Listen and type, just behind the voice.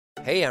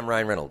Hey, I'm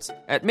Ryan Reynolds.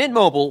 At Mint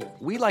Mobile,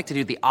 we like to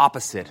do the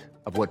opposite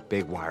of what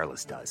Big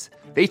Wireless does.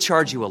 They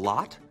charge you a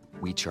lot,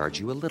 we charge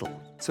you a little.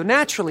 So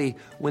naturally,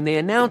 when they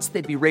announced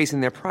they'd be raising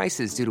their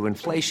prices due to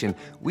inflation,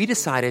 we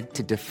decided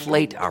to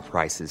deflate our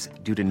prices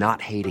due to not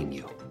hating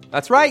you.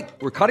 That's right.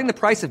 We're cutting the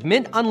price of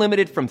Mint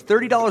Unlimited from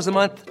 $30 a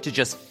month to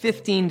just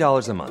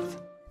 $15 a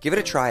month. Give it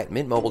a try at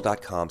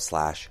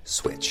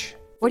mintmobile.com/switch.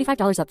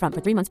 $45 up front for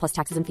 3 months plus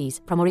taxes and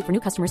fees. Promo rate for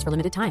new customers for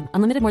limited time.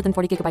 Unlimited more than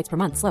 40 gigabytes per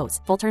month. Slows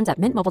full terms at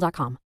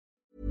mintmobile.com.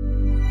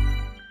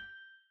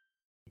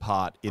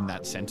 Part in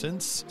that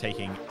sentence,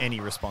 taking any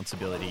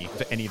responsibility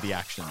for any of the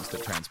actions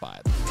that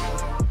transpired.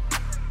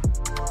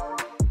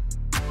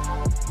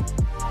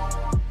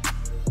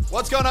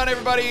 What's going on,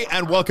 everybody?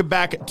 And welcome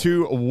back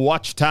to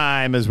Watch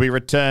Time as we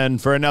return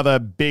for another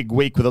big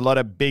week with a lot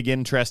of big,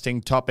 interesting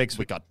topics.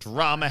 We've got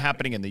drama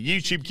happening in the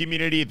YouTube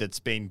community that's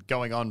been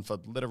going on for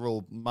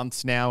literal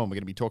months now, and we're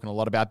going to be talking a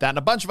lot about that and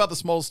a bunch of other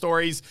small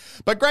stories.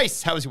 But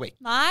Grace, how was your week?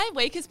 My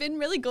week has been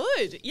really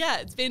good. Yeah,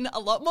 it's been a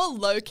lot more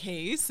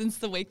low-key since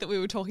the week that we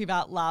were talking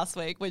about last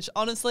week, which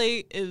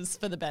honestly is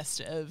for the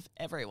best of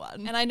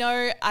everyone. And I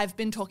know I've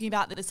been talking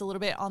about this a little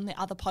bit on the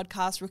other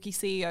podcast, Rookie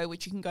CEO,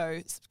 which you can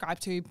go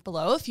subscribe to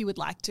below if you would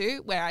like to,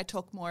 where I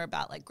talk more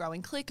about like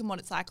growing Click and what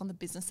it's like on the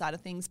business side of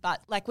things. But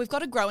like we've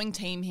got a growing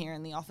team here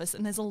in the office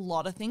and there's a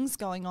lot of things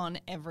going on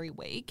every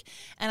week.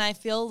 And I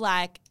feel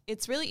like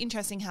it's really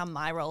interesting how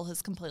my role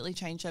has completely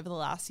changed over the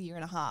last year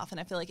and a half. And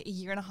I feel like a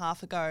year and a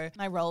half ago,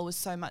 my role was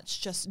so much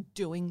just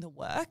doing the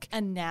work.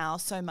 And now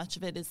so much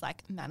of it is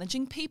like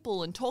managing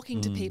people and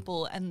talking to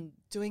people and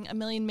doing a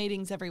million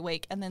meetings every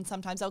week. And then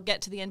sometimes I'll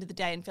get to the end of the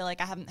day and feel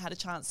like I haven't had a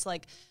chance to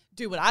like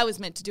do what I was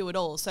meant to do at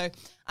all. So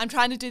I'm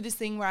trying to do this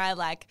thing where I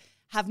like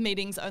have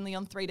meetings only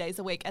on 3 days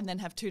a week and then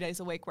have 2 days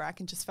a week where I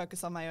can just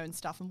focus on my own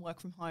stuff and work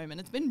from home. And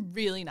it's been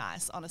really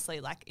nice, honestly,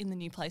 like in the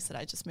new place that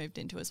I just moved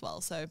into as well.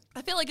 So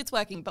I feel like it's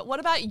working. But what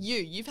about you?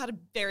 You've had a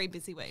very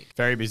busy week.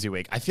 Very busy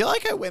week. I feel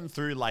like I went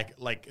through like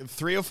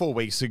 3 or 4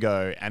 weeks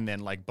ago, and then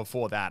like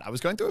before that, I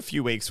was going through a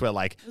few weeks where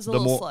like it was a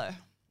little slow.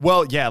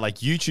 Well, yeah, like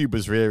YouTube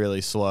was really, really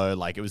slow.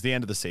 Like it was the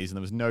end of the season.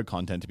 There was no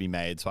content to be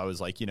made. So I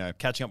was like, you know,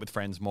 catching up with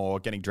friends more,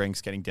 getting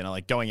drinks, getting dinner,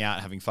 like going out,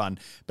 having fun.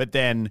 But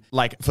then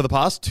like for the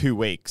past 2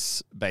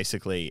 weeks,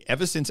 basically,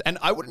 ever since, and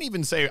I wouldn't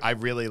even say I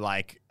really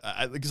like,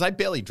 because I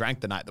barely drank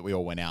the night that we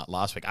all went out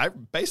last week. I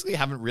basically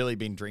haven't really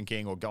been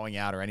drinking or going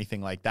out or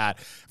anything like that.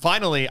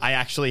 Finally, I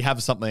actually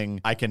have something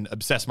I can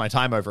obsess my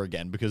time over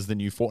again because the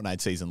new Fortnite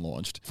season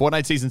launched.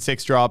 Fortnite Season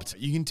 6 dropped.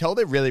 You can tell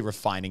they're really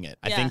refining it.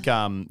 Yeah. I think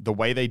the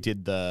way they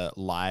did the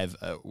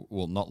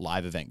not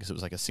live event because it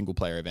was like a single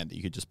player event that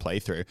you could just play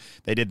through.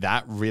 They did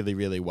that really,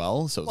 really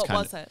well. So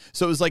it's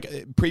So it was like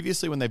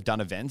previously when they've done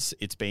events,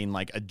 it's been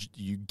like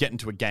you get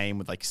into a game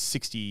with like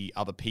 60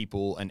 other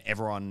people and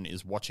everyone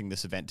is watching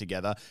this event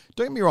together.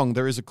 Don't get me wrong,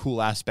 there is a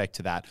cool aspect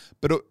to that,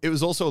 but it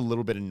was also a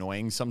little bit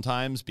annoying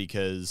sometimes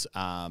because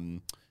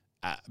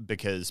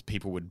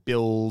people would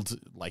build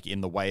like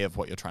in the way of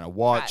what you're trying to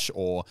watch, right.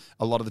 Or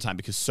a lot of the time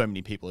because so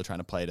many people are trying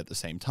to play it at the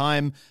same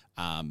time,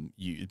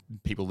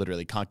 people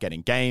literally can't get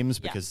in games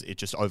because it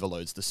just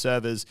overloads the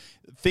servers.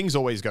 Things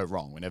always go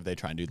wrong whenever they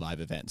try and do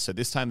live events. So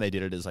this time they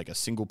did it as like a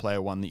single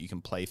player one that you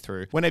can play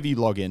through whenever you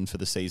log in for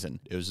the season.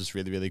 It was just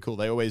really, really cool.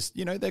 They always,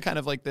 you know, they're kind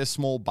of like they're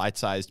small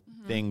bite-sized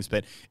things,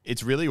 but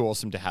it's really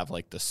awesome to have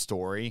like the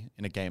story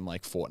in a game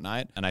like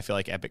Fortnite. And I feel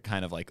like Epic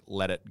kind of like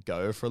let it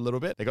go for a little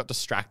bit. They got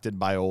distracted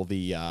by all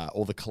the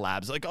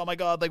collabs. Like, oh my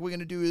God, like we're going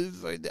to do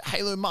the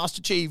Halo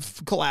Master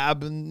Chief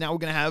collab and now we're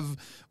going to have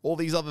all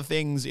these other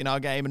things in our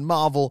game and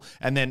Marvel.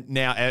 And then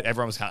now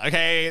everyone was kind of,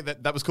 okay,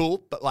 that was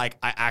cool. But like,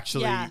 I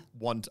actually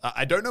want,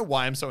 I don't know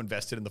why I'm so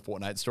invested in the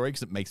Fortnite story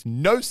because it makes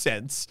no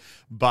sense,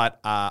 but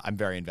I'm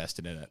very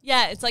invested in it.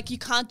 Yeah, it's like you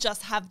can't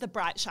just have the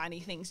bright,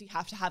 shiny things. You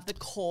have to have the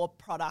core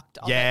product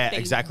of it being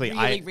exactly.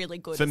 really, really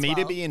good For as me well.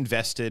 to be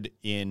invested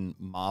in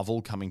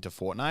Marvel coming to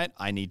Fortnite,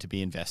 I need to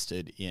be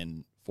invested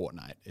in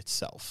Fortnite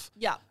itself.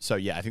 Yeah. So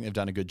yeah, I think they've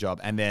done a good job.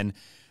 And then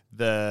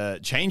the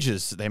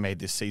changes they made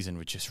this season,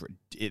 which is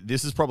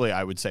this is probably,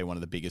 I would say, one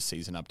of the biggest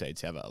season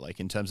updates ever. Like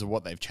in terms of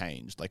what they've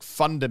changed, like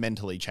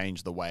fundamentally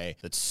changed the way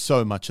that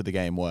so much of the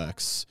game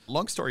works.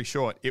 Long story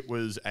short, it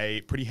was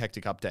a pretty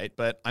hectic update,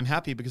 but I'm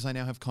happy because I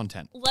now have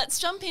content. Let's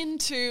jump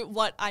into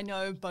what I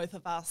know both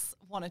of us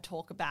want to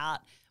talk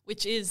about,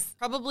 which is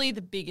probably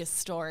the biggest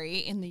story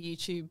in the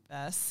YouTube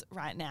verse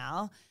right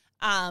now.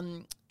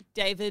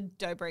 David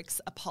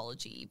Dobrik's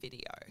apology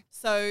video.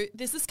 So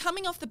this is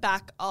coming off the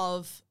back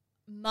of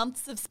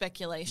months of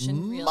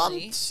speculation, really.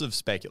 Months of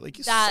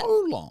speculation.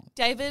 So long.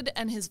 David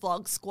and his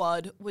vlog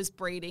squad was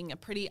breeding a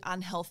pretty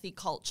unhealthy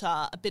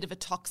culture, a bit of a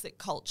toxic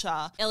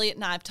culture. Elliot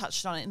and I have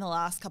touched on it in the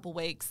last couple of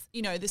weeks.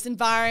 You know, this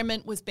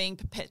environment was being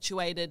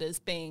perpetuated as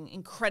being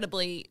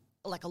incredibly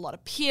like a lot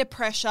of peer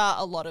pressure,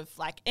 a lot of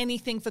like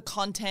anything for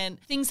content,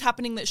 things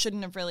happening that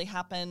shouldn't have really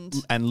happened.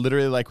 And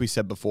literally, like we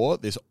said before,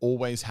 this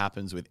always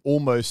happens with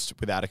almost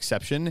without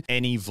exception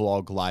any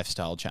vlog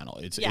lifestyle channel.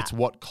 It's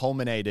what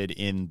culminated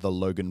in the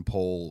Logan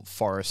Paul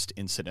Forest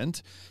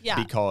incident.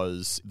 Yeah.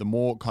 Because the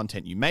more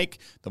content you make,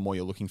 the more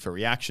you're looking for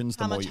reactions,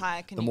 the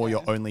more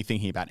you're only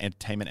thinking about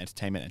entertainment,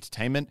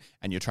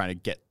 and you're trying to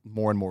get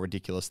more and more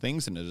ridiculous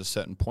things. And at a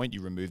certain point,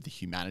 you remove the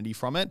humanity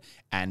from it,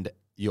 and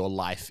your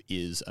life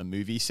is a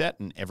movie set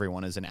and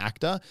everyone is an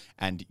actor,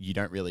 and you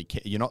don't really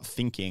care. You're not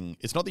thinking,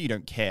 it's not that you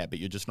don't care, but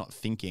you're just not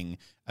thinking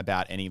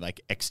about any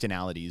like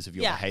externalities of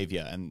your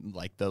behavior and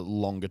like the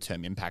longer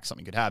term impact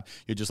something could have.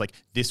 You're just like,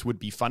 this would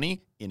be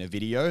funny in a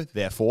video,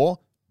 therefore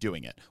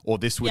doing it. Or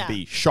this would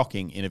be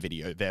shocking in a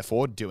video,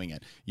 therefore doing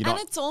it. And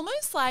it's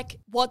almost like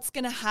what's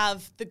going to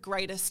have the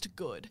greatest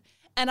good.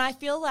 And I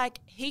feel like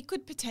he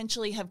could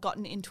potentially have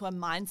gotten into a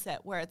mindset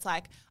where it's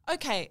like,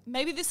 okay,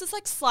 maybe this is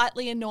like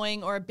slightly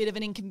annoying or a bit of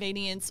an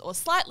inconvenience or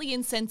slightly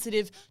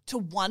insensitive to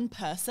one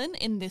person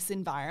in this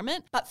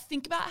environment, but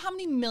think about how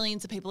many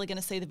millions of people are going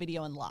to see the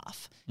video and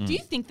laugh. Do you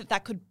think that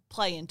that could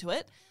play into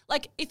it?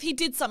 Like if he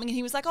did something and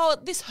he was like, oh,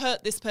 this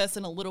hurt this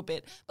person a little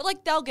bit, but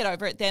like they'll get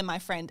over it, they're my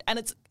friend. And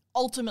it's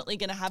ultimately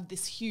going to have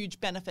this huge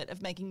benefit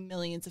of making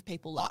millions of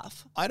people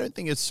laugh. I don't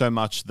think it's so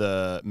much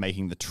the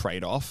making the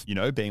trade-off,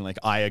 being like,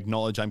 I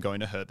acknowledge I'm going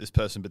to hurt this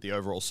person, but the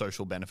overall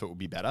social benefit will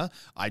be better.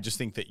 I just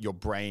think that your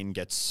brain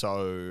gets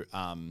so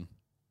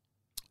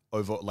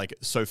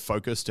so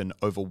focused and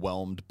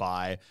overwhelmed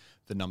by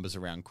the numbers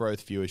around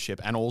growth,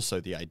 viewership, and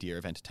also the idea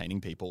of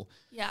entertaining people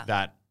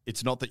that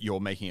it's not that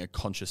you're making a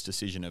conscious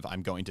decision of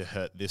I'm going to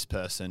hurt this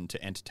person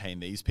to entertain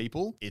these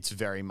people. It's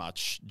very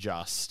much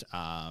just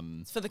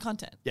it's for the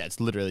content. Yeah, it's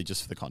literally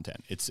just for the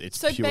content. It's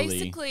so purely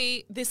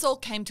basically this all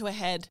came to a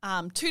head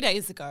 2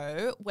 days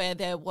ago where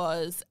there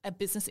was a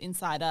Business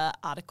Insider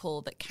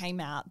article that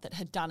came out that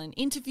had done an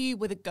interview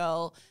with a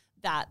girl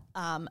that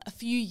a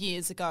few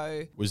years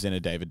ago was in a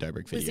David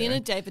Dobrik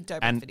video.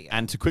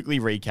 And to quickly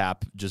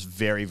recap, just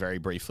very, very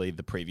briefly,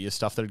 the previous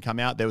stuff that had come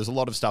out, there was a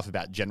lot of stuff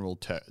about general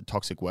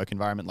toxic work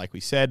environment, like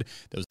we said.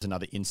 There was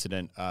another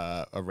incident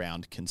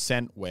around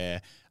consent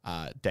where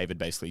David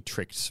basically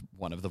tricked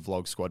one of the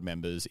Vlog Squad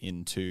members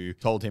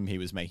told him he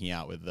was making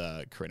out with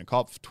Karina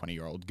Kopf,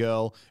 20-year-old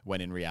girl,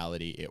 when in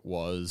reality it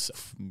was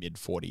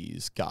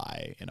mid-40s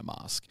guy in a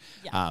mask.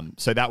 Yeah.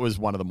 So that was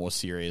one of the more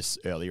serious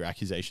earlier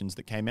accusations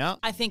that came out.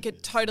 I think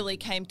it totally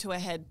came to a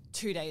head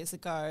 2 days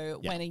ago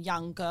when a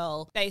young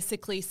girl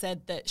basically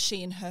said that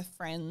she and her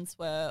friends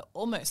were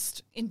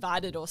almost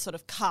invited or sort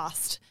of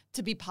cast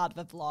to be part of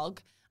a vlog.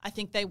 I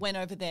think they went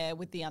over there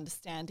with the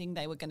understanding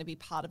they were going to be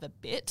part of a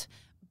bit,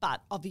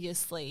 but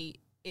obviously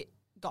it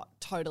got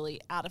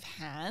totally out of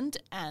hand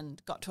and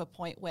got to a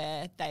point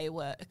where they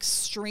were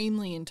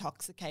extremely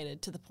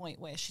intoxicated to the point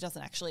where she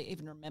doesn't actually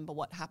even remember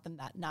what happened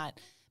that night,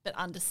 but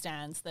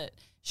understands that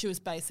she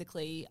was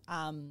basically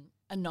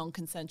a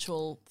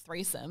non-consensual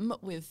threesome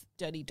with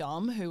Dirty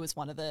Dom, who was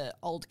one of the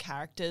old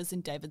characters in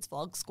David's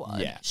Vlog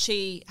Squad. Yeah.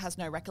 She has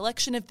no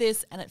recollection of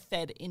this, and it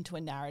fed into a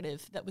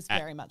narrative that was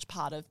very much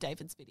part of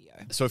David's video.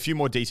 So a few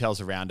more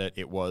details around it.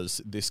 It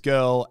was this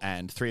girl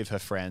and 3 of her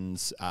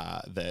friends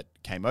that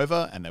came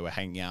over, and they were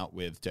hanging out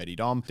with Dirty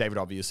Dom. David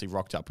obviously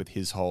rocked up with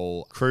his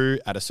whole crew.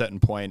 At a certain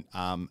point,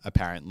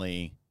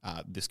 apparently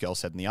this girl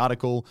said in the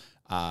article,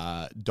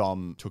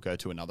 Dom took her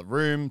to another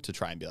room to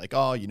try and be like,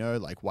 oh,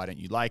 why don't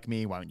you like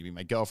me? Why don't you be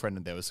my girlfriend?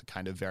 And there was a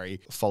kind of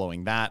very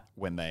following that.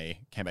 When they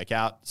came back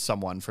out,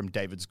 someone from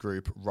David's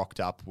group rocked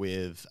up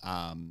with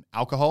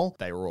alcohol.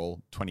 They were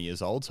all 20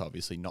 years old, so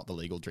obviously not the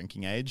legal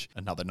drinking age.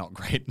 Another not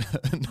great,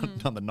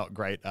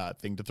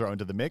 thing to throw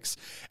into the mix.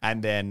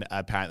 And then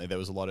apparently there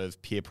was a lot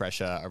of peer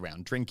pressure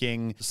around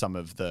drinking. Some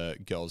of the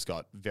girls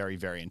got very,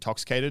 very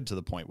intoxicated to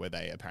the point where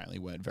they apparently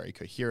weren't very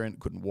coherent,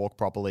 couldn't walk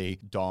properly.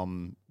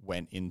 Dom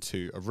went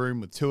into a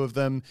room with 2 of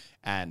them,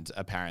 and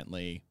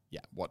apparently,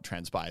 what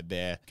transpired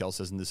there, girl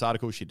says in this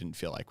article, she didn't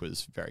feel like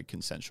was very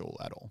consensual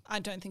at all. I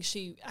don't think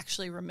she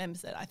actually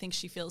remembers it. I think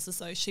she feels as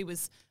though she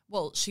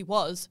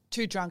was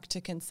too drunk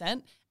to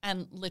consent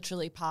and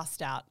literally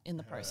passed out in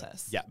the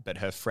process. Yeah, but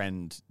her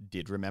friend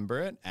did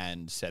remember it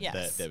and said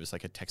that there was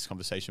like a text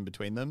conversation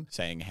between them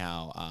saying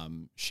how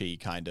she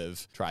kind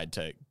of tried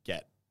to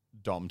get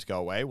Dom to go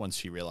away once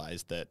she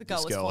realized that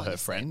this girl, her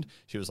friend,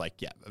 she was like,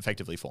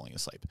 effectively falling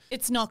asleep.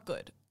 It's not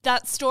good.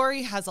 That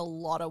story has a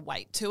lot of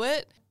weight to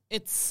it.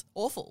 It's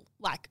awful.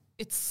 Like,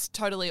 it's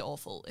totally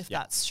awful if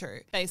that's true.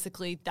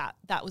 Basically,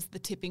 that was the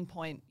tipping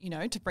point,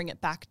 to bring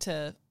it back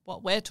to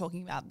what we're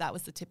talking about. That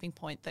was the tipping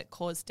point that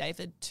caused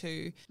David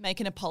to make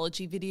an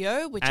apology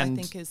video, which I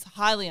think is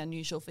highly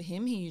unusual for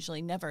him. He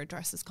usually never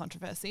addresses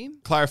controversy.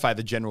 Clarify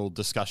the general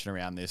discussion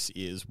around this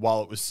is,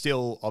 while it was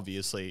still,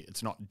 obviously,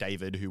 it's not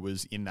David who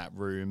was in that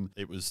room.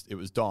 It was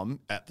Dom.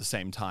 At the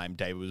same time,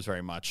 David was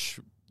very much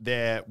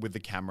there with the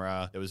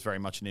camera. There was very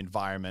much an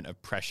environment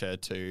of pressure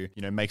to,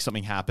 make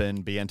something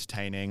happen, be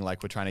entertaining.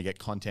 Like, we're trying to get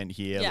content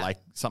here. Like,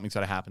 something's got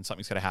to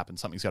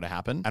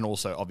happen. And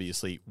also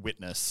obviously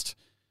witnessed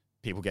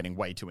people getting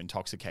way too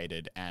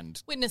intoxicated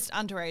and Witnessed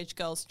underage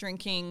girls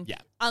drinking. Yeah.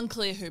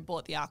 Unclear who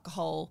bought the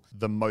alcohol.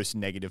 the most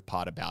negative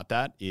part about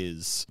that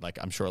is, like,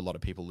 I'm sure a lot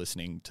of people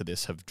listening to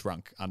this have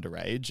drunk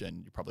underage,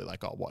 and you're probably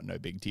like, oh, what, no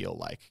big deal.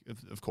 Like,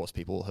 of course,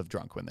 people have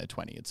drunk when they're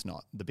 20. It's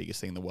not the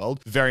biggest thing in the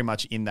world. Very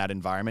much in that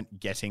environment,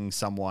 getting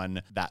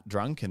someone that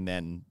drunk and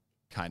then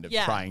kind of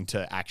trying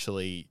to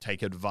actually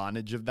take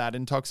advantage of that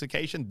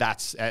intoxication.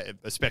 That's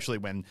especially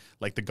when,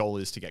 like, the goal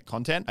is to get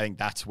content. I think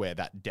that's where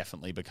that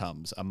definitely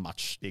becomes a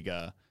much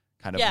bigger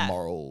kind of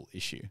moral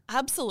issue.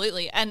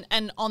 Absolutely. And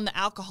on the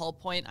alcohol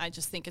point, I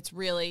just think it's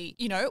really,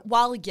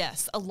 while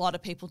yes, a lot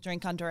of people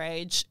drink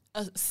underage,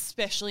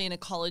 especially in a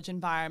college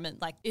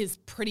environment, like, is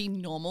pretty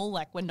normal.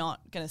 Like, we're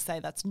not going to say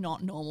that's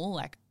not normal.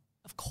 Like,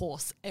 of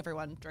course,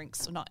 everyone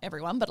drinks, not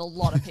everyone, but a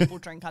lot of people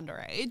drink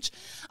underage.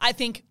 I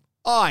think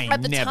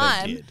at the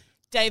time, did.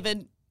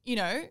 David,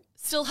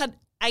 still had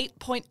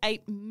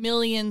 8.8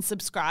 million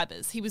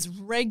subscribers. He was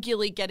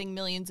regularly getting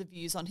millions of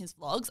views on his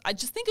vlogs. I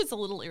just think it's a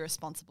little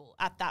irresponsible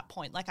at that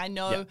point. Like, I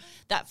know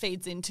that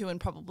feeds into and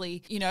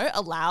probably,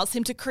 allows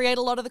him to create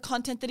a lot of the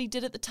content that he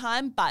did at the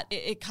time, but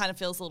it kind of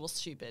feels a little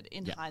stupid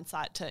in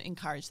hindsight to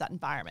encourage that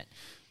environment.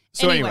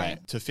 So anyway,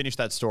 to finish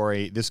that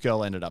story, this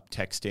girl ended up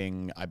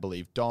texting, I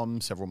believe, Dom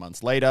several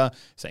months later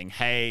saying,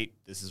 hey,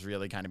 this has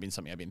really kind of been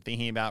something I've been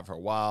thinking about for a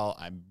while.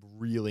 I'm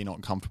really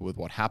not comfortable with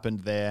what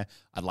happened there.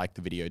 I'd like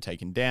the video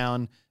taken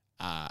down.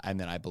 And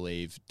then I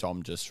believe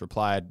Dom just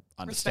replied,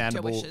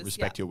 understandable,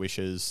 respect your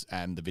wishes,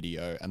 and the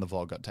video and the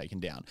vlog got taken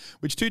down.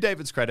 Which, to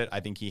David's credit,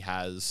 I think he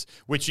has,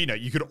 which,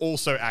 you could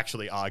also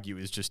actually argue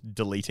is just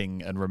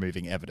deleting and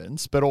removing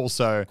evidence, but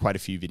also quite a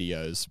few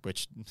videos,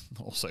 which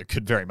also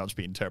could very much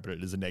be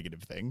interpreted as a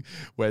negative thing,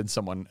 when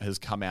someone has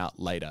come out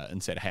later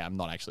and said, hey, I'm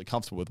not actually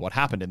comfortable with what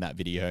happened in that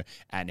video,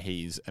 and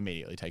he's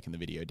immediately taken the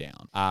video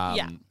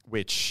down.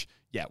 Which...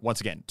 yeah,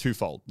 once again,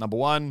 twofold. Number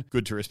one,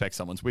 good to respect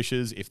someone's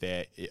wishes if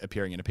they're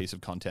appearing in a piece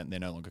of content and they're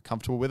no longer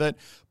comfortable with it.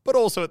 But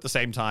also at the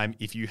same time,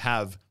 if you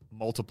have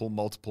multiple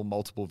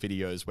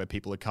videos where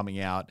people are coming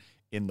out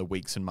in the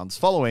weeks and months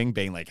following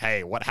being like,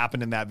 hey, what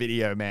happened in that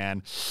video,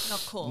 man?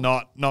 Not cool.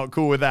 Not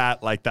cool with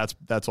that. Like,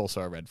 that's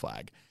also a red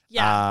flag.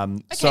 Yeah.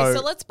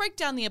 So let's break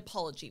down the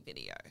apology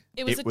video.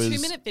 It was a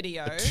 2-minute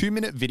video. A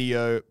 2-minute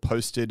video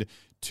posted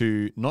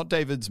to not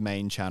David's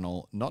main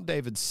channel, not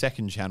David's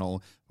second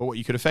channel, but what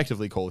you could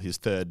effectively call his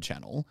third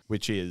channel,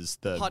 which is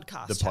the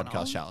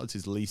podcast channel. It's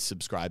his least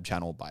subscribed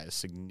channel by a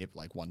significant,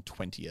 like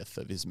 1/20th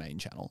of his main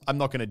channel. I'm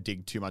not going to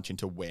dig too much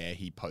into where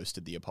he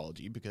posted the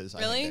apology because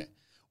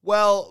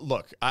well,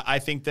 look, I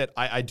think that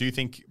I do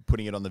think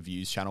putting it on the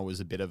Views channel was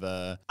a bit of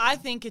a... I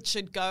think it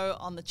should go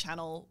on the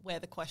channel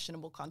where the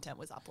questionable content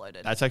was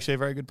uploaded. That's actually a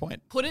very good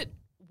point. Put it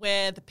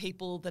where the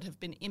people that have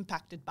been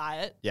impacted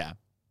by it. Yeah.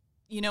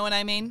 You know what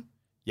I mean?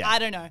 Yeah. I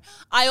don't know.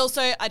 I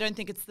don't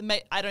think it's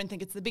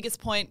the biggest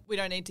point. We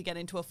don't need to get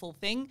into a full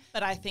thing,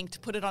 but I think to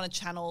put it on a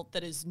channel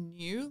that is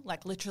new,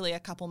 like literally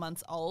a couple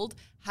months old,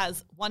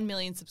 has 1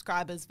 million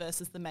subscribers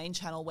versus the main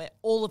channel where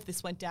all of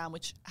this went down,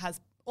 which has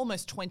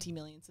almost 20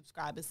 million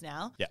subscribers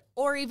now. Yeah.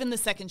 Or even the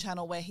second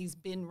channel where he's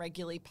been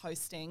regularly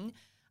posting.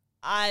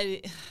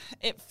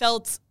 It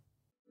felt...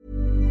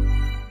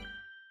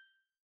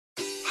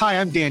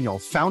 Hi, I'm Daniel,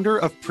 founder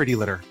of Pretty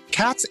Litter.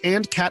 Cats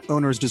and cat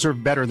owners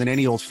deserve better than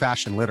any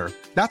old-fashioned litter.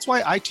 That's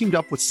why I teamed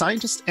up with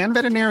scientists and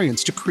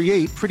veterinarians to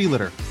create Pretty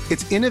Litter.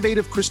 Its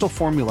innovative crystal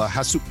formula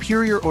has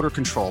superior odor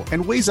control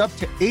and weighs up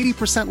to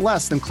 80%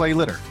 less than clay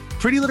litter.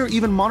 Pretty Litter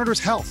even monitors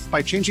health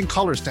by changing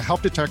colors to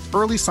help detect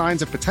early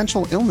signs of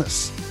potential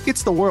illness.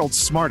 It's the world's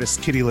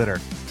smartest kitty litter.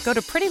 Go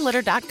to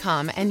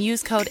prettylitter.com and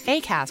use code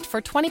ACAST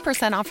for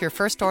 20% off your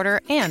first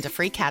order and a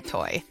free cat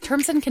toy.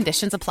 Terms and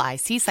conditions apply.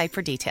 See site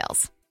for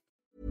details.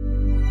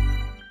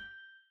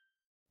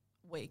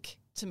 Weak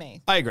to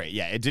me. I agree.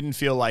 Yeah, it didn't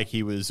feel like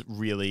he was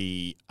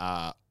really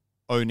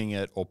owning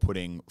it or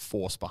putting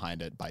force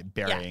behind it by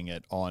burying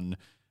it on...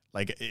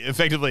 Like,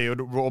 effectively, it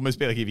would almost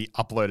be like if he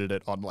uploaded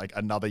it on, like,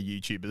 another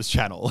YouTuber's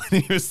channel.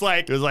 And he was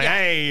like,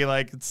 hey,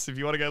 like, if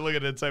you want to go look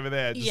at it, it's over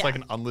there. Just like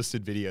an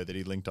unlisted video that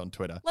he linked on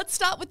Twitter. Let's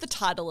start with the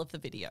title of the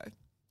video.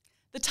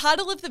 The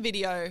title of the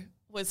video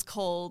was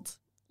called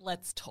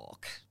Let's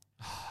Talk.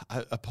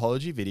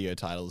 Apology video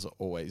titles are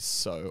always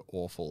so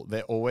awful.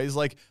 They're always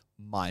like,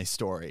 my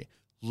story.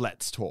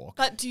 Let's talk.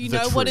 But do you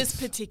know what is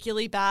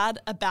particularly bad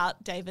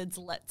about David's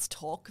Let's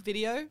Talk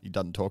video? He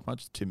doesn't talk much.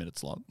 It's 2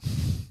 minutes long.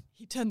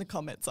 He turned the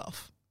comments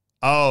off.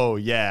 Oh,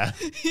 yeah.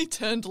 He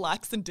turned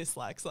likes and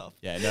dislikes off.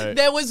 Yeah, no.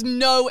 There was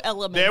no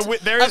element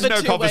there is of a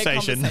no two-way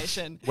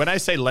conversation. When I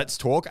say let's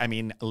talk, I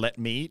mean let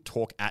me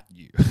talk at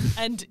you.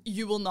 And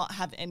you will not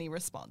have any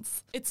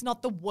response. It's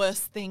not the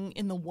worst thing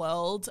in the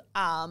world.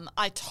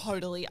 I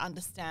totally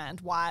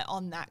understand why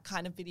on that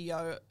kind of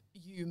video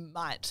you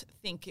might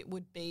think it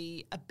would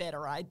be a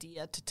better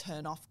idea to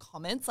turn off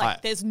comments.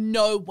 Like, there's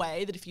no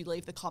way that if you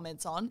leave the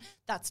comments on,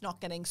 that's not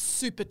getting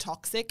super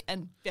toxic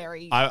and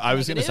very I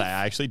was going to say,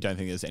 I actually don't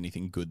think there's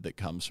anything good that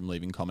comes from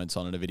leaving comments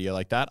on in a video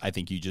like that. I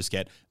think you just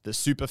get the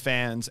super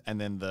fans and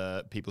then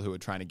the people who are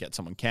trying to get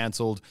someone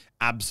cancelled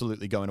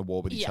absolutely going to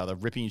war with each other,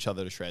 ripping each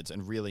other to shreds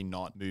and really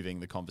not moving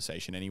the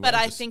conversation anywhere. But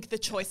I think the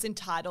choice in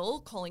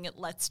title, calling it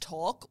Let's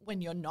Talk,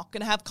 when you're not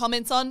going to have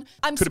comments on,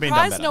 I'm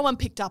surprised no one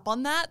picked up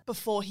on that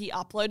before he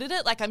uploaded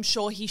it. Like, I'm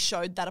sure he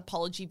showed that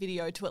apology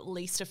video to at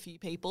least a few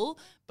people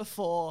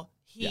before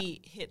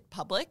he hit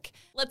public.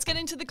 Let's get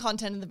into the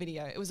content of the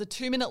video. It was a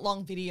 2-minute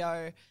long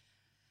video.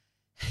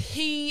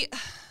 He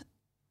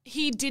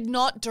did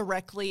not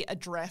directly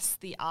address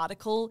the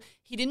article.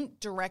 He didn't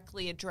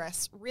directly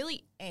address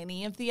really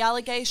any of the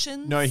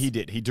allegations. No, he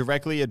did. He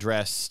directly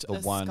addressed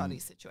the Scotty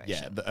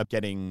situation. Yeah,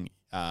 getting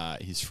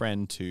his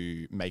friend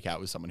to make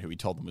out with someone who he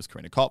told them was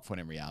Karina Kopp, when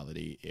in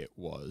reality it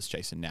was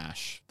Jason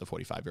Nash, the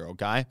 45-year-old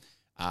guy.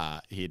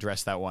 He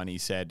addressed that one. He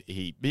said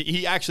he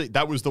actually,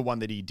 that was the one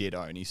that he did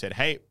own. He said,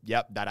 hey,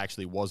 yep, that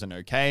actually wasn't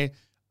okay.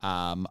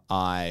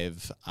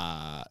 I've,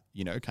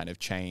 kind of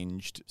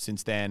changed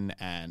since then,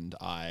 and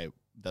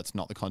that's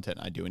not the content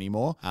I do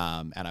anymore.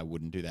 And I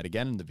wouldn't do that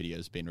again. And the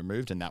video's been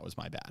removed, and that was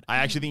my bad. I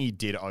actually think he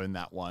did own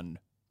that one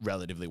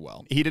relatively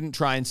well. He didn't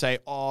try and say,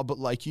 oh, but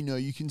like,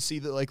 you can see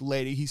that like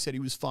later he said he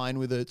was fine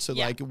with it. So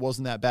like it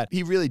wasn't that bad.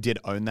 He really did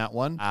own that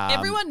one.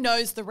 Everyone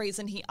knows the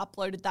reason he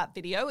uploaded that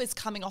video is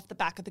coming off the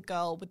back of the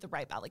girl with the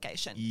rape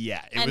allegation.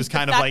 Yeah. It was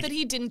kind of like the fact that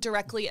he didn't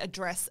directly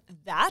address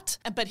that,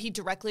 but he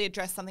directly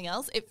addressed something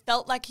else. It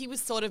felt like he was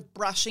sort of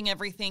brushing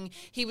everything.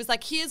 He was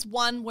like, here's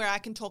one where I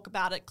can talk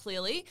about it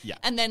clearly. Yeah.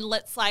 And then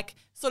let's like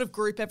sort of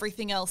group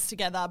everything else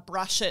together,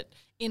 brush it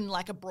in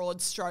like a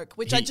broad stroke,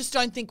 which I just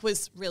don't think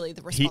was really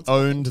the responsibility.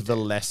 He owned the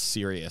less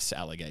serious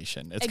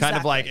allegation. It's kind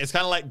of like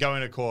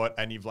going to court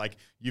and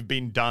you've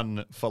been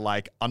done for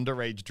like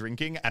underage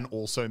drinking and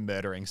also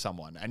murdering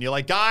someone. And you're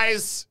like,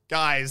 guys,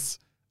 I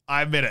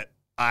admit it.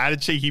 I had a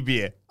cheeky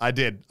beer. I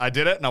did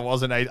it, and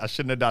I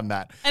shouldn't have done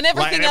that. And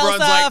everything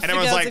else,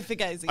 everyone's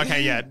like,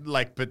 okay, yeah,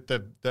 like, but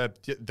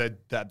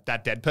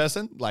that dead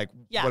person, like,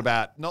 what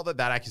about? Not that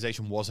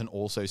accusation wasn't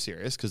also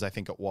serious, because I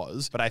think it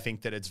was, but I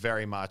think that it's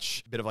very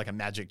much a bit of like a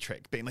magic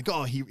trick, being like,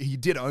 oh, he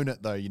did own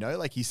it though,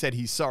 like he said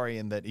he's sorry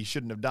and that he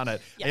shouldn't have done it.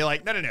 Yeah. And you're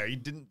like, no, you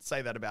didn't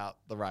say that about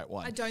the right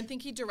one. I don't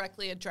think he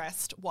directly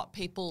addressed what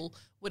people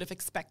would have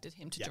expected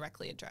him to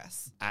directly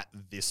address. At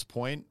this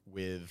point,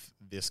 with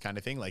this kind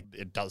of thing, like,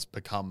 it does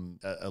become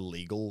a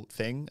legal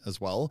thing as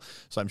well.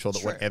 So I'm sure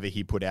that whatever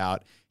he put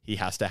out, he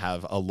has to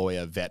have a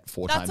lawyer vet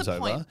 4 times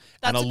over. That's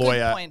and a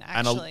lawyer, good point,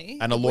 actually.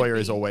 And a lawyer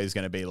is always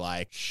going to be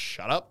like,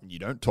 shut up, you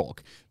don't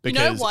talk.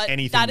 Because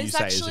anything you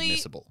say is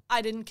admissible.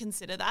 I didn't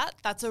consider that.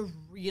 That's a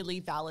really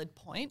valid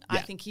point. Yeah.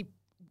 I think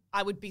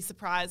I would be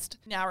surprised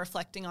now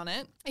reflecting on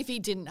it if he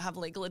didn't have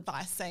legal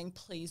advice saying,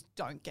 please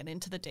don't get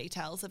into the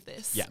details of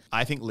this. Yeah,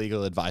 I think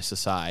legal advice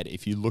aside,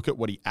 if you look at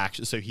what he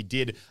actually, so he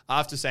did,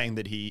 after saying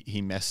that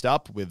he messed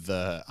up with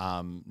the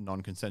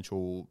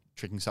non-consensual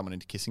tricking someone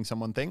into kissing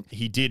someone thing,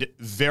 he did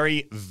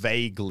very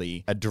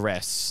vaguely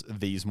address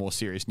these more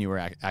serious newer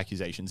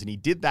accusations. And he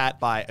did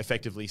that by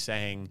effectively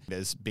saying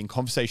there's been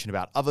conversation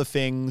about other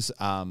things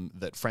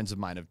that friends of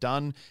mine have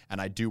done. And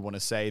I do want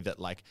to say that,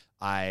 like,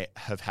 I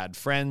have had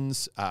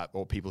friends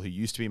or people who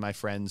used to be my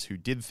friends who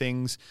did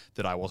things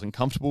that I wasn't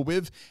comfortable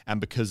with.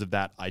 And because of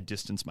that, I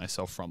distanced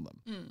myself from them.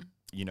 Mm.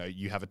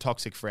 You have a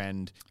toxic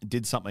friend,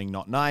 did something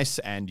not nice,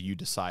 and you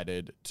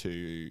decided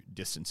to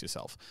distance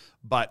yourself.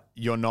 But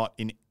you're not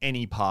in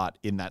any part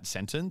in that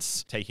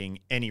sentence taking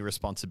any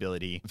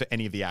responsibility for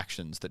any of the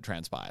actions that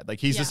transpired. Like,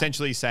 he's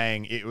essentially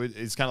saying,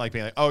 it's kind of like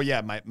being like, oh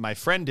yeah, my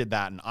friend did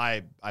that, and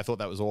I thought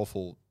that was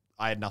awful.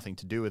 I had nothing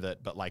to do with it,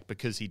 but like,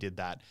 because he did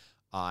that,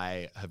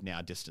 I have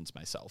now distanced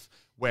myself.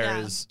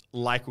 Whereas,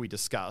 like we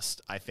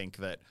discussed, I think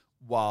that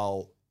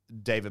while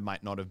David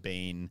might not have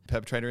been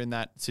perpetrator in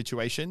that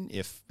situation,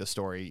 if the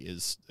story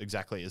is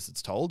exactly as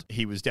it's told,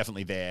 he was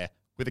definitely there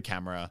with a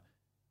camera,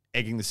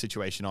 egging the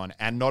situation on,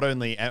 and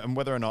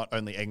whether or not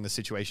only egging the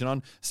situation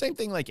on, same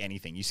thing like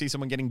anything. You see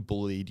someone getting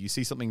bullied, you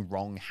see something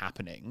wrong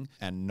happening,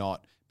 and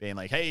not being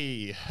like,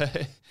 hey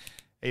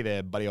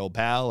there, buddy old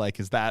pal, like,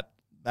 is that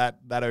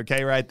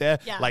okay right there?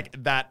 Yeah.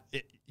 Like that,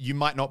 you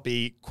might not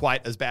be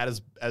quite as bad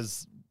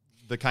as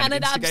the kind of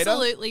instigator. And it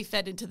absolutely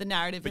fed into the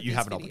narrative but of you this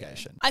have an video.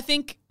 Obligation. I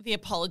think the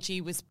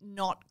apology was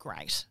not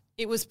great.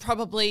 It was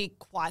probably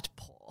quite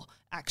poor,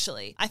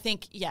 actually. I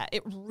think,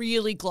 it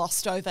really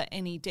glossed over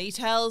any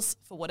details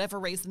for whatever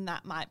reason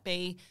that might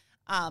be.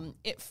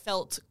 It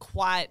felt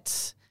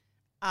quite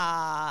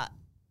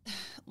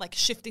like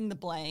shifting the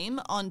blame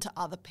onto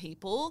other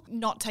people,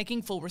 not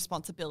taking full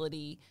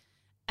responsibility.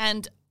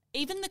 And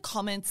even the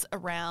comments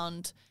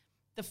around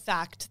the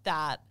fact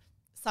that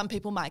some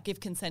people might give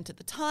consent at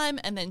the time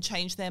and then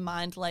change their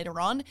mind later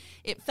on.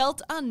 It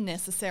felt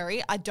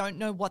unnecessary. I don't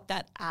know what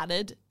that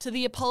added to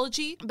the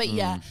apology. But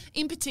yeah,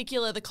 in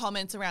particular, the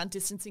comments around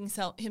distancing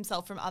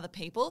himself from other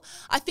people,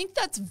 I think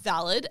that's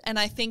valid. And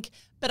I think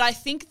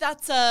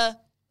that's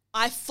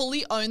I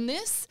fully own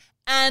this.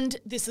 And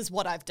this is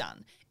what I've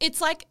done.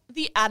 It's like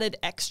the added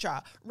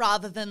extra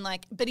rather than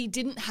like, but he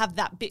didn't have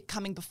that bit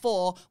coming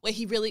before where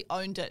he really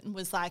owned it and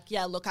was like,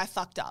 yeah, look, I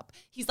fucked up.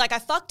 He's like, I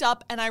fucked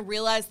up and I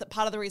realized that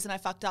part of the reason I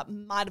fucked up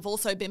might have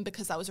also been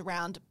because I was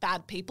around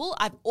bad people.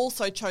 I've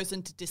also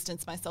chosen to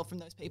distance myself from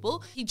those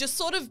people. He just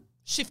sort of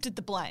shifted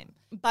the blame.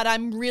 But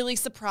I'm really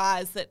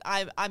surprised that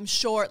I'm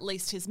sure at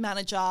least his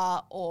manager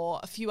or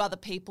a few other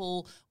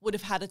people would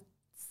have had a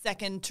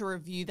second to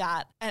review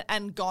that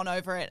and gone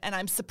over it. And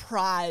I'm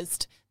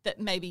surprised that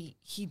maybe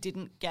he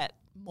didn't get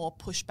more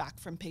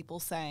pushback from people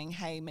saying,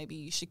 hey, maybe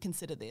you should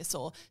consider this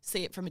or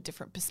see it from a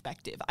different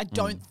perspective. I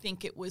don't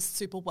think it was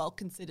super well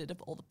considered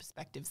of all the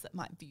perspectives that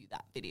might view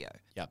that video.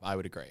 Yep, I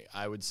would agree.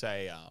 I would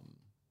say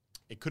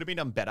it could have been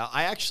done better.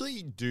 I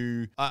actually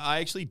do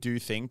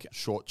think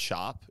short,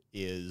 sharp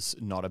is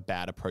not a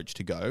bad approach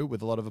to go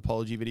with a lot of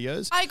apology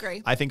videos. I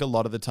agree. I think a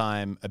lot of the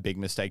time a big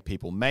mistake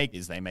people make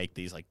is they make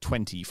these like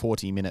 20,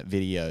 40-minute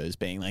videos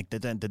being like,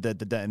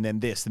 and then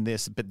this and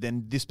this, but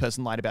then this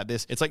person lied about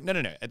this. It's like, no.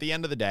 At the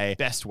end of the day,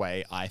 best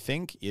way, I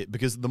think,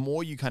 because the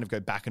more you kind of go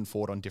back and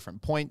forth on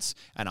different points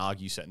and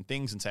argue certain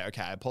things and say,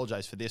 okay, I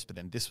apologize for this, but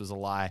then this was a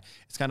lie.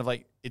 It's kind of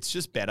like, it's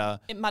just better.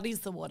 It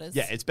muddies the waters.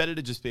 Yeah, it's better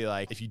to just be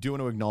like, if you do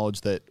want to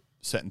acknowledge that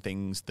certain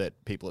things that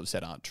people have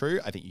said aren't true,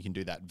 I think you can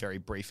do that very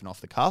brief and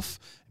off the cuff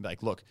and be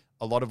like, look,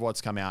 a lot of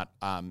what's come out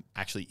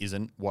actually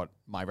isn't what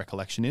my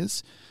recollection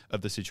is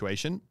of the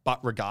situation.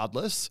 But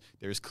regardless,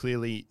 there is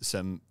clearly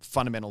some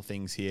fundamental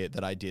things here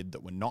that I did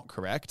that were not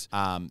correct.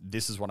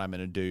 This is what I'm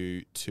going to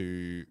do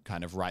to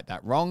kind of right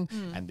that wrong.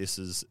 And this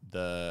is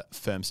the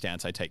firm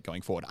stance I take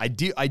going forward. I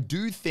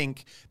do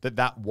think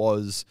that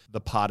was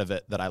the part of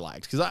it that I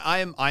liked, because I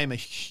am a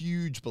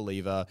huge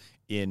believer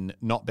in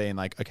not being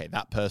like, okay,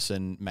 that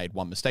person made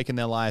one mistake in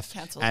their life,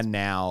 cancelled, and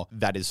now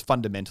that is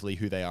fundamentally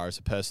who they are as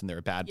a person. They're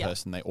a bad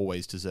person. They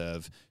always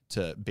deserve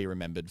to be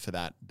remembered for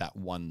that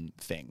one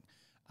thing.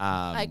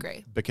 I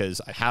agree.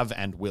 Because I have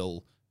and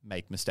will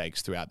make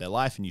mistakes throughout their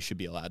life, and you should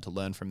be allowed to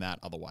learn from that.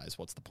 Otherwise,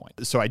 what's the point?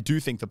 So I do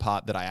think the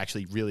part that I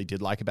actually really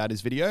did like about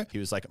his video, he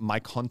was like, my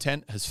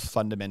content has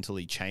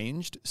fundamentally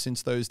changed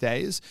since those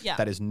days. Yeah.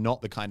 That is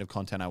not the kind of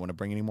content I want to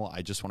bring anymore.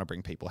 I just want to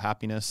bring people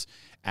happiness.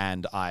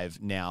 And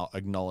I've now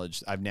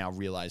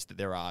realized that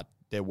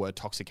there were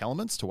toxic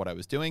elements to what I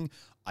was doing.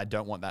 I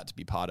don't want that to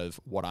be part of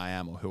what I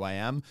am or who I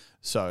am.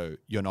 So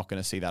you're not going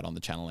to see that on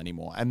the channel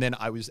anymore. And then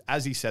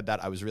as he said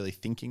that, I was really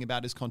thinking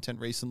about his content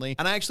recently.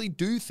 And I actually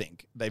do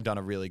think he's done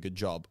a really good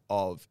job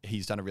of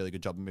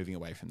moving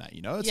away from that.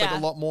 You know, it's like a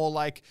lot more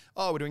like,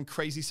 oh, we're doing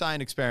crazy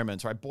science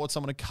experiments, or I bought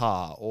someone a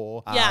car,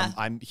 or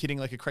I'm hitting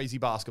like a crazy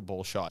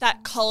basketball shot.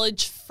 That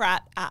college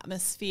frat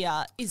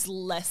atmosphere is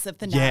less of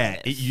the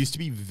narrative. Yeah, it used to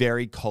be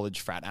very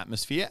college frat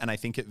atmosphere. And I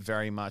think it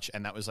very much,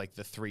 and that was like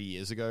the 3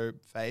 years ago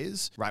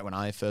phase, right when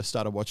I first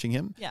started watching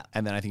him. Yeah.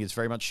 And then I think it's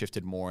very much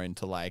shifted more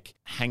into like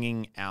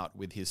hanging out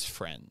with his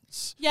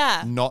friends.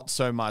 Yeah. Not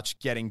so much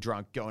getting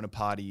drunk, going to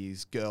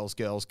parties, girls.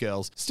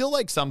 Still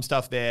like some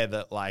stuff there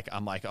that like,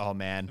 I'm like, oh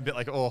man, a bit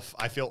like,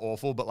 I feel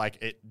awful, but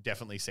like it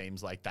definitely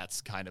seems like that's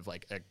kind of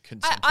like a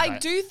concern. I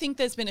do think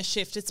there's been a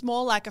shift. It's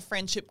more like a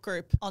friendship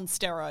group on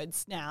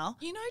steroids now.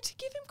 You know, to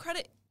give him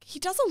credit, he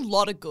does a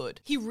lot of good.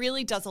 He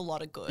really does a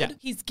lot of good. Yeah.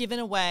 He's given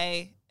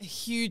away a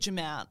huge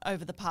amount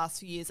over the past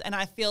few years. And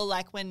I feel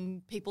like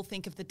when people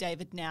think of the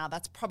David now,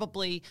 that's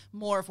probably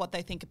more of what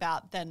they think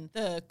about than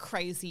the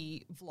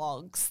crazy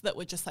vlogs that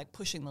were just like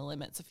pushing the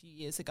limits a few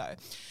years ago.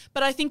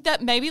 But I think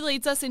that maybe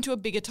leads us into a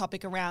bigger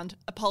topic around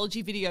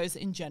apology videos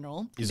in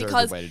general. Is there a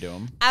good way to do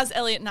them? As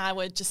Elliot and I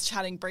were just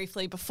chatting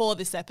briefly before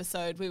this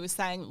episode, we were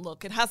saying,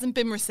 look, it hasn't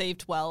been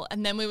received well.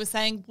 And then we were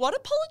saying, what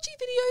apology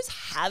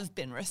videos have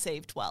been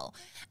received well?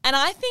 And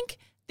I think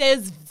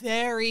there's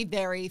very,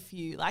 very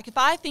few. Like if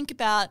I think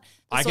about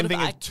I can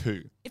think of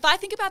two. If I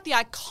think about the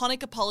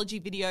iconic apology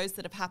videos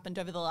that have happened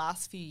over the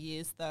last few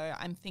years, though,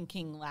 I'm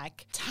thinking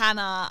like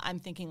Tanner, I'm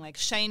thinking like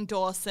Shane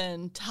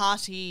Dawson,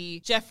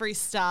 Tati, Jeffree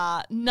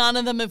Star. None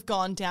of them have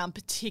gone down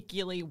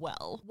particularly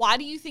well. Why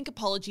do you think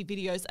apology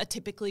videos are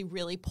typically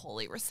really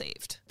poorly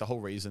received? The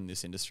whole reason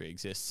this industry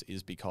exists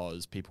is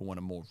because people want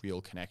a more real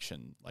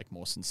connection, like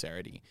more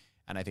sincerity.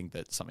 And I think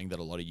that's something that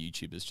a lot of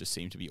YouTubers just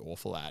seem to be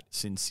awful at,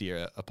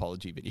 sincere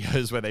apology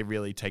videos where they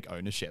really take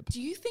ownership.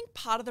 Do you think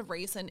part of the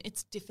reason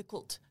it's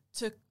difficult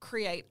to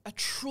create a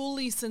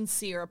truly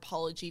sincere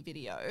apology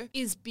video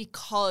is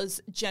because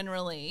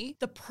generally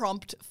the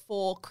prompt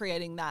for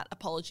creating that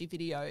apology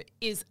video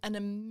is an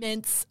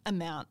immense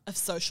amount of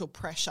social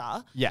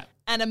pressure? Yeah.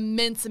 An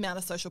immense amount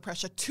of social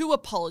pressure to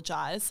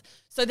apologize.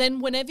 So then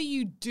whenever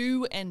you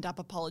do end up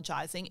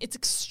apologizing, it's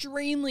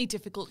extremely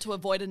difficult to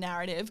avoid a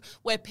narrative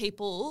where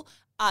people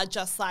are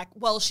just like,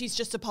 well, she's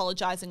just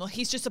apologizing, or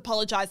he's just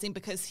apologizing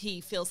because he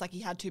feels like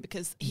he had to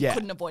because he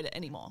couldn't avoid it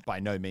anymore.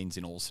 By no means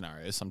in all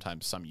scenarios.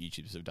 Sometimes some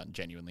YouTubers have done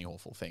genuinely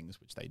awful things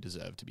which they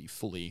deserve to be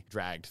fully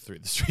dragged through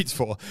the streets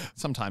for.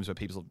 Sometimes where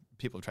people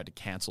have tried to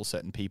cancel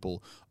certain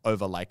people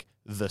over like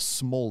the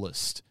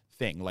smallest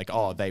thing, like,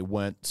 oh, they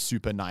weren't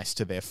super nice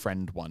to their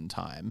friend one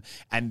time,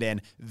 and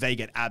then they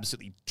get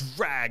absolutely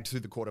dragged through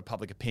the court of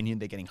public opinion.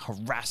 They're getting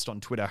harassed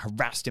on Twitter,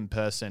 harassed in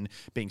person,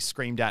 being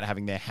screamed at,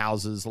 having their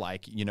houses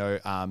like,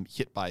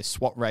 hit by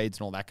SWAT raids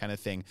and all that kind of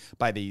thing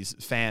by these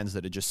fans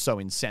that are just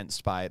so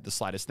incensed by the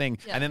slightest thing.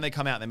 Yeah. And then they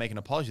come out and they make an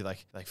apology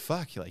like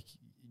fuck,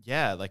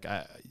 yeah, like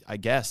I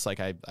guess like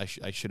I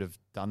should have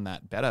done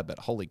that better, but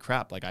holy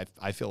crap, like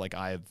I feel like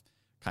I've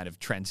kind of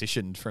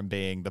transitioned from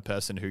being the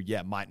person who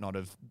might not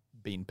have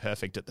been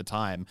perfect at the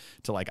time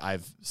to like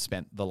I've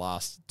spent the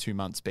last 2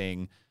 months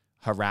being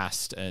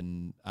harassed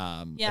and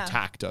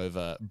attacked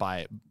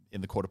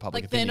in the court of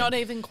public opinion. They're not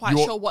even quite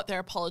sure what they're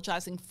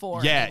apologizing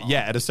for. Yeah, anymore.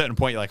 yeah. At a certain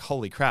point, you're like,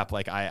 holy crap.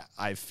 Like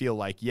I feel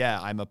like,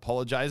 I'm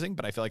apologizing,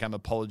 but I feel like I'm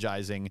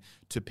apologizing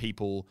to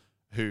people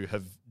who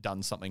have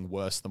done something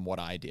worse than what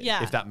I did,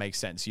 if that makes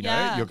sense.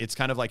 It's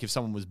kind of like if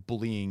someone was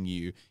bullying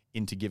you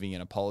into giving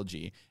an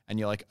apology and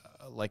you're like,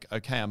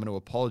 okay, I'm going to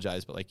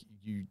apologize, but like,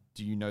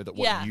 do you know that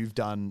what you've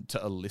done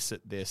to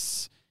elicit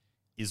this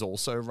is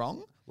also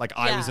wrong? Like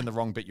I was in the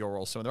wrong, but you're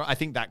also in the wrong. I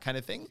think that kind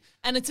of thing.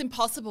 And it's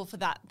impossible for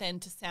that then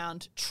to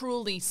sound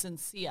truly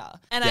sincere.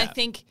 And I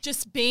think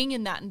just being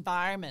in that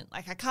environment,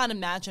 like I can't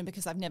imagine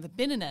because I've never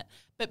been in it,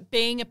 but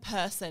being a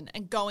person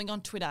and going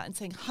on Twitter and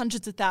seeing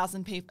hundreds of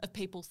thousands of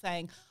people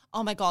saying,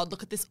 oh my God,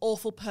 look at this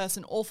awful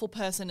person.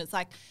 It's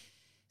like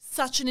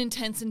such an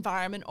intense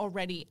environment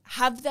already.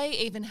 Have they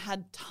even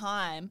had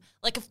time?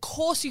 Like, of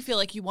course you feel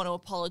like you want to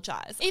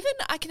apologize. Even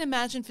I can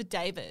imagine for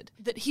David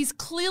that he's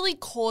clearly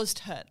caused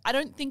hurt. I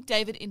don't think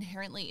David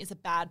inherently is a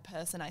bad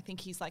person. I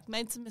think he's like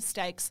made some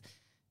mistakes,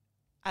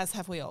 as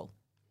have we all.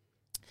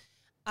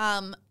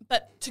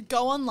 But to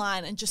go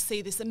online and just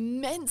see this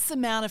immense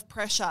amount of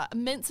pressure,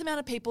 immense amount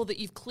of people that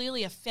you've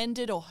clearly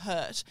offended or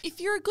hurt, if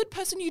you're a good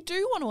person, you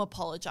do want to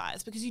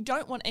apologize because you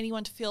don't want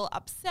anyone to feel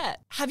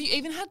upset. Have you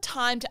even had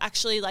time to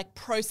actually like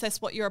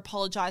process what you're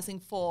apologizing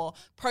for,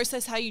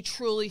 process how you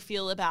truly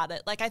feel about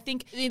it? Like I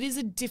think it is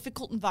a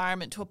difficult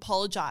environment to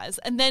apologize.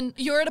 And then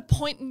you're at a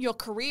point in your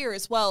career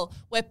as well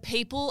where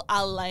people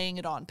are laying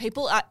it on.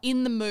 People are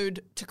in the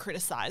mood to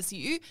criticize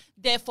you.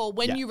 Therefore,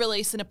 when you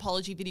release an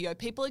apology video,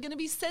 people are going to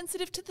be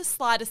sensitive to the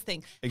slightest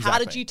thing. Exactly. How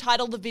did you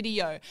title the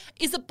video?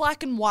 Is it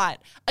black and white?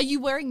 Are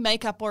you wearing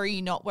makeup or are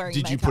you not wearing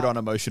makeup? Did you put on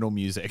emotional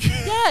music?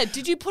 Yeah.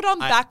 Did you put on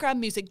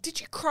background music? Did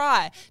you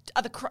cry?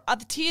 Are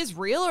the tears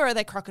real or are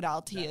they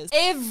crocodile tears?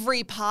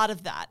 Every part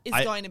of that is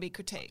going to be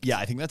critiqued. Yeah,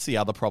 I think that's the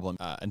other problem.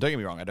 And don't get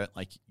me wrong, I don't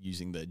like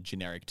using the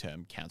generic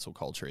term cancel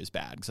culture is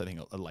bad because I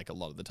think like a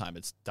lot of the time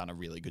it's done a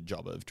really good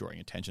job of drawing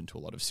attention to a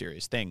lot of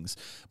serious things.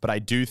 But I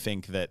do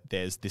think that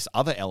there's this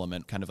other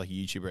element, kind of like a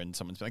YouTuber and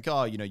someone's like,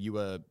 oh,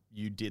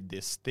 you did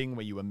this thing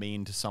where you were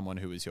mean to someone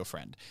who was your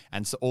friend.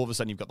 And so all of a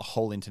sudden you've got the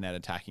whole internet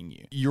attacking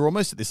you. You're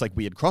almost at this like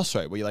weird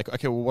crossroad where you're like,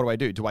 okay, well, what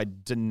do? Do I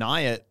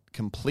deny it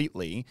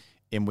completely?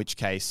 In which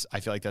case I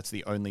feel like that's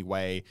the only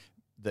way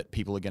that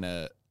people are going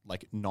to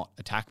like not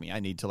attack me. I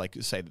need to like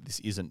say that this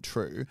isn't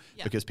true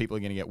because people are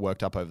going to get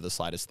worked up over the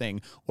slightest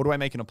thing. Or do I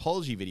make an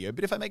apology video?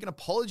 But if I make an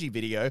apology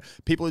video,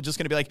 people are just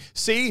going to be like,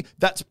 see,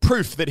 that's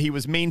proof that he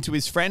was mean to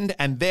his friend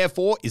and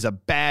therefore is a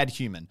bad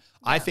human.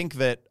 Yeah. I think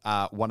that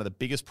one of the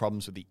biggest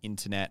problems with the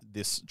internet,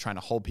 this trying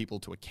to hold people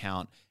to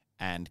account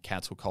and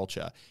cancel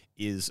culture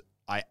is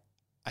I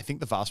think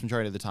the vast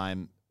majority of the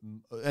time,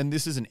 and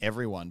this isn't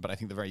everyone, but I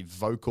think the very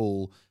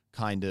vocal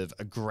kind of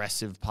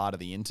aggressive part of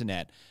the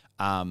internet,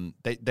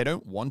 they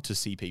don't want to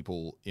see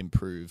people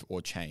improve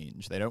or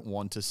change. They don't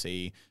want to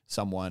see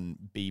someone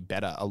be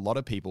better. A lot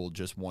of people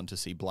just want to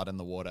see blood in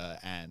the water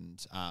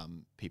and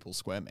people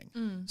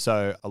squirming.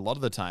 So a lot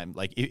of the time,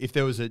 like if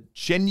there was a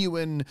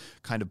genuine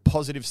kind of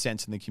positive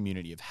sense in the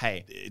community of,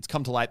 hey, it's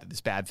come to light that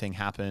this bad thing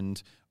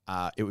happened,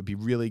 it would be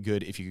really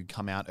good if you could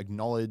come out,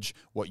 acknowledge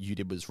what you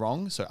did was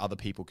wrong so other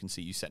people can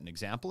see you set an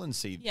example and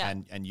see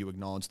and you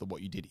acknowledge that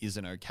what you did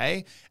isn't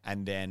okay,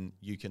 and then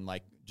you can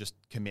like just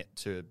commit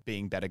to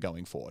being better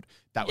going forward.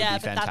 That would be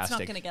fantastic. But that's not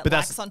going to get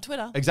likes on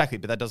Twitter. Exactly,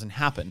 but that doesn't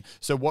happen.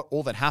 So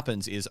all that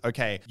happens is,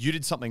 okay, you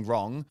did something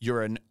wrong.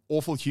 You're an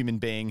awful human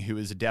being who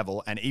is a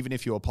devil, and even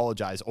if you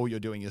apologize, all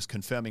you're doing is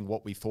confirming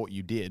what we thought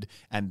you did,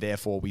 and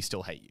therefore we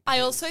still hate you. I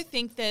also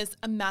think there's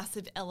a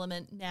massive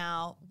element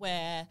now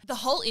where the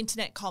whole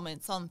internet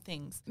comments on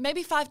things.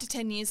 Maybe 5 to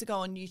 10 years ago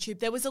on YouTube,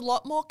 there was a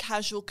lot more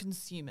casual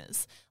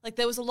consumers. Like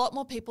there was a lot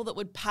more people that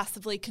would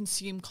passively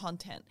consume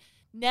content.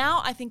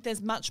 Now I think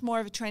there's much more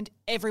of a trend.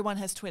 Everyone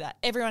has Twitter.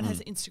 Everyone has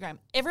Instagram.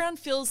 Everyone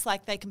feels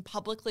like they can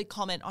publicly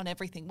comment on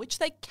everything, which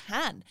they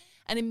can.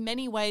 And in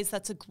many ways,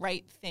 that's a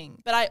great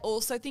thing. But I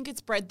also think it's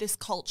bred this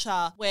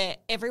culture where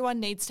everyone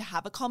needs to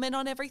have a comment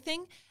on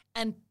everything,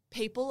 and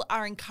people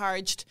are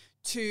encouraged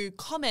to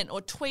comment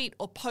or tweet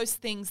or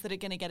post things that are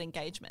going to get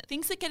engagement.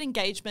 Things that get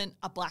engagement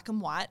are black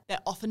and white. They're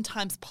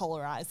oftentimes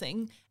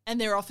polarizing, and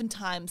they're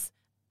oftentimes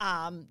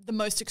the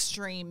most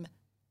extreme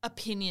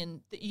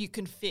opinion that you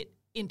can fit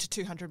into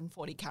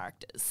 240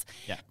 characters.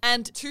 Yeah.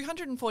 And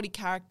 240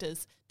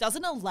 characters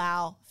doesn't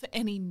allow for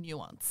any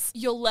nuance.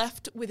 You're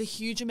left with a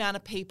huge amount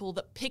of people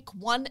that pick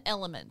one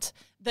element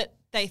that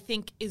they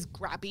think is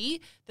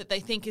grabby, that they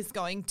think is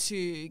going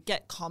to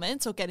get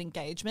comments or get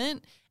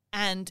engagement,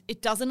 and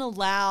it doesn't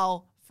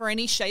allow for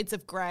any shades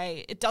of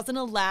grey. It doesn't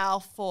allow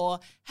for,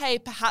 hey,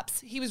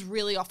 perhaps he was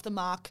really off the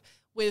mark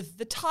with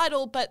the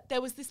title, but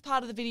there was this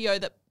part of the video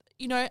that,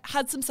 you know,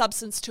 had some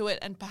substance to it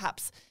and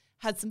perhaps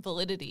had some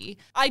validity.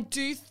 I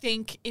do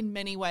think in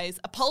many ways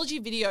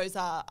apology videos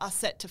are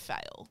set to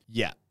fail.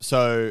 Yeah.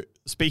 So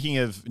speaking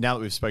of, now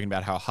that we've spoken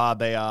about how hard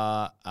they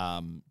are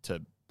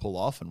to pull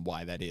off and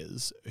why that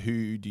is,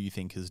 who do you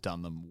think has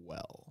done them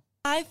well?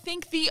 I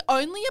think the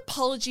only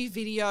apology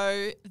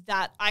video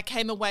that I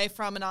came away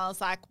from and I was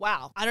like,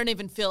 wow, I don't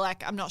even feel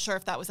like, I'm not sure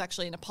if that was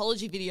actually an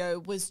apology video,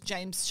 was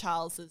James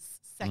Charles's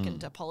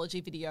second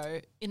apology video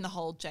in the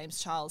whole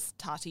James Charles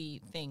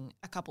Tati thing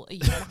a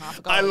year and a half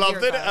ago. I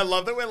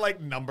love that we're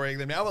like numbering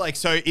them now. We're like,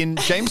 so in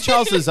James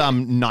Charles's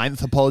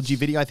 9th apology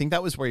video, I think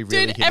that was where he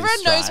really hit his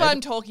everyone knows stride. what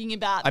I'm talking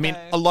about. I mean,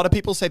 though. a lot of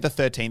people say the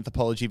 13th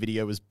apology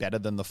video was better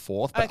than the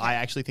 4th, but Okay. I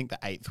actually think the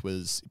 8th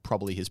was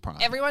probably his prime.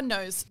 Everyone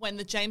knows when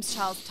the James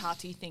Charles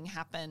Tati thing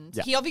happened.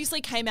 Yeah. He obviously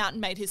came out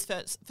and made his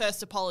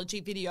first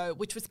apology video,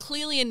 which was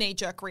clearly a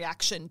knee-jerk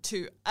reaction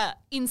to an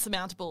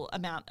insurmountable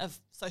amount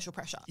of social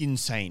pressure.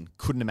 Insane.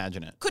 Couldn't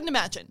imagine it. Couldn't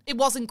imagine. It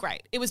wasn't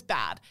great. It was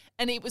bad.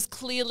 And it was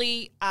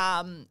clearly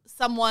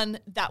someone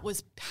that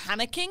was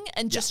panicking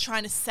and just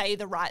trying to say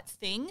the right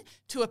thing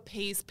to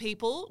appease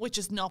people, which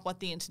is not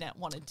what the internet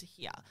wanted to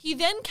hear. He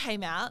then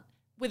came out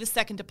with a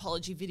second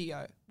apology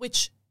video,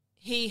 which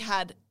he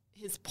had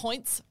his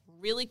points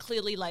really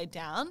clearly laid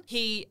down.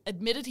 He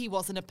admitted he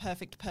wasn't a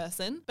perfect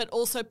person, but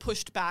also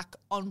pushed back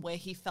on where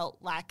he felt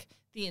like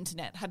the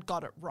internet had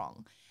got it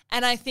wrong.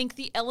 And I think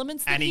the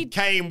elements that And he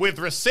came with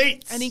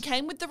receipts. and he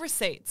came with the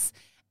receipts.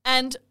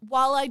 And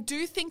while I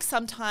do think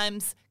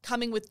sometimes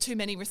coming with too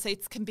many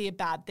receipts can be a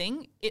bad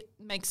thing, it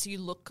makes you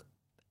look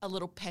a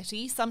little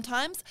petty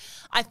sometimes.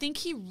 I think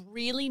he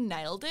really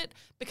nailed it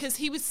because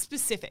he was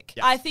specific.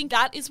 Yeah. I think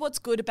that is what's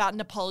good about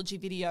an apology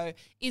video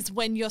is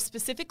when you're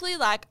specifically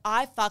like,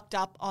 I fucked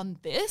up on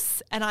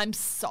this and I'm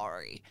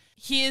sorry.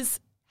 Here's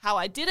how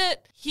I did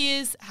it,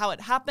 here's how it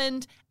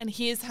happened, and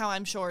here's how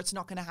I'm sure it's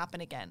not going to happen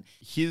again.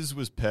 His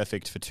was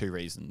perfect for two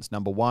reasons.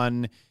 Number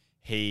one,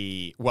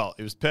 it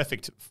was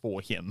perfect for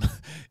him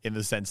in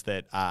the sense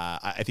that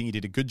I think he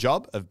did a good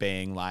job of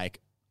being like,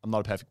 I'm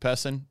not a perfect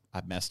person.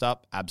 I've messed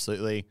up.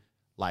 Absolutely.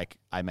 Like,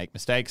 I make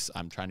mistakes.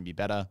 I'm trying to be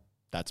better.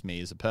 That's me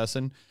as a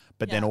person.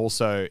 But then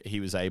also he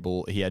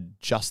had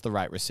just the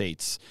right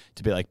receipts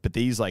to be like, but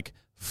these like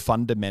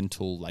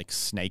fundamental like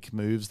snake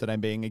moves that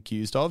I'm being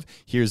accused of,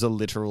 here's a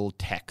literal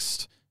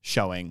text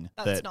showing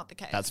That's not the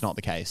case. That's not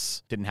the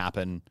case. Didn't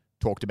happen.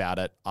 Talked about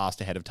it, asked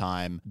ahead of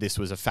time. This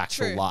was a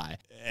factual True. lie.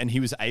 And he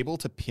was able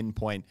to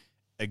pinpoint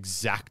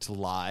exact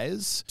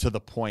lies to the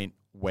point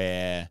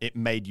where it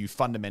made you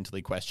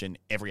fundamentally question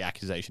every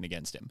accusation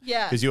against him.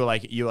 Yeah. Because you're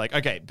like,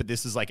 okay, but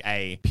this is like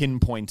a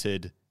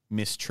pinpointed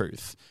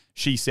mistruth.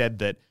 She said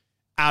that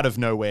out of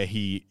nowhere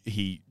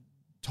he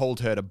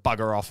told her to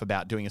bugger off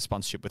about doing a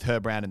sponsorship with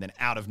her brand, and then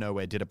out of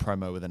nowhere did a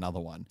promo with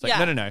another one. It's like,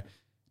 Yeah. no.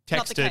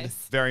 Not the Texted,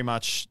 case. very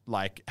much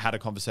like had a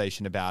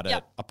conversation about it,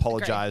 Yep,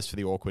 apologized for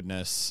the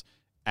awkwardness.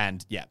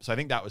 And yeah, so I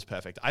think that was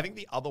perfect. I think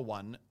the other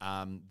one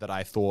that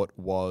I thought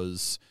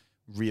was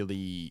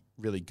really,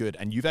 really good,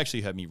 and you've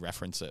actually heard me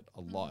reference it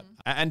a lot.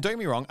 And don't get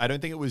me wrong, I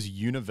don't think it was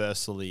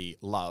universally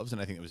loved,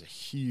 and I think there was a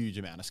huge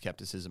amount of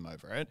skepticism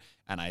over it.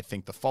 And I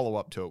think the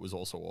follow-up to it was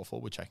also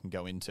awful, which I can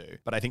go into.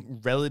 But I think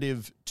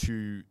relative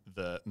to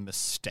the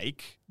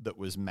mistake that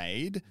was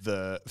made,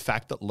 the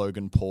fact that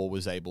Logan Paul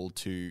was able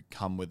to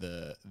come with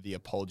the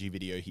apology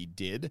video he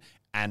did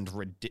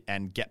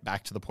and get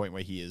back to the point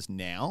where he is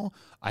now,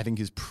 I think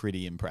is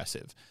pretty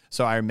impressive.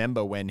 So I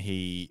remember when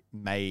he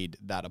made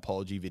that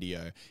apology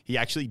video, he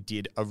actually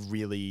did a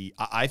really,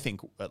 I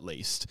think at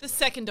least, The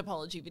second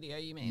apology video,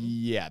 you mean?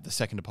 yeah, the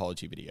second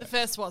apology video. The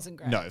first wasn't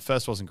great. No,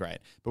 first wasn't great.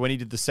 But when he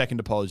did the second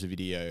apology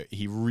video,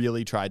 he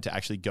really tried to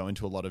actually go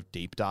into a lot of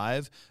deep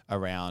dive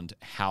around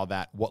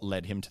what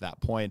led him to that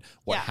point,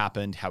 what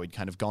happened, how he'd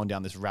kind of gone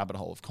down this rabbit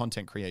hole of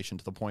content creation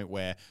to the point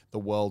where the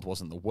world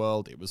wasn't the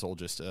world. It was all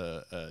just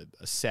a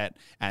set.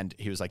 And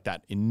he was like,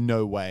 that in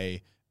no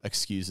way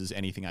excuses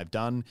anything I've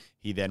done.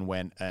 He then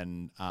went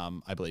and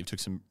I believe took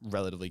some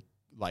relatively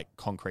like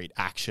concrete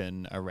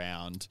action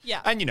around.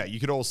 Yeah. And you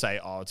could all say,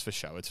 oh, it's for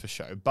show.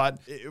 But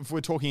if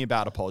we're talking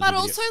about apology But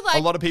video, also, like, a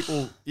lot of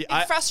people, It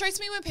frustrates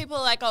me when people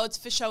are like, oh, it's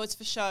for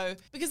show.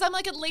 Because I'm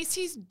like, at least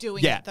he's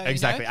doing it, though.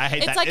 Exactly. You know? I hate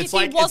it's that. Like, It's if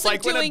he like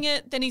wasn't doing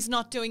it, then he's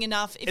not doing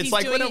enough. If it's he's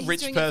like doing when it, a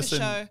rich he's doing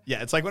person, it for show.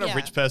 yeah, it's like when a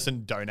rich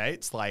person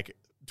donates like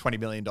 $20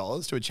 million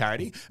to a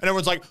charity, and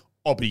everyone's like,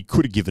 oh, but he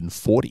could have given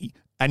 40.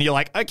 And you're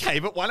like, okay,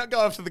 but why not go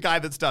after the guy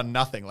that's done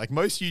nothing? Like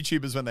most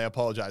YouTubers, when they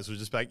apologize, will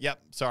just be like,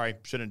 yep, sorry,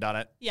 shouldn't have done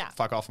it. Yeah.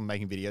 Fuck off, I'm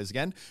making videos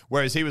again.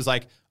 Whereas he was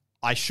like,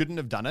 I shouldn't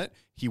have done it.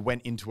 He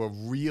went into a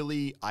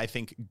really, I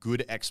think,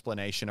 good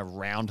explanation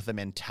around the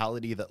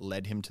mentality that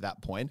led him to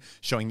that point,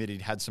 showing that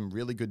he'd had some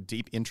really good,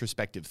 deep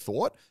introspective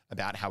thought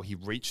about how he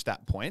reached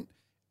that point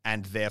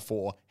and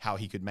therefore how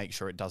he could make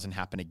sure it doesn't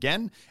happen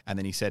again. And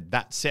then he said,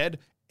 that said,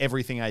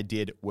 everything I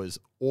did was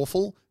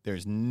awful.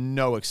 There's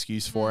no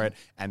excuse for it.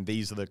 And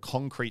these are the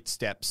concrete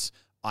steps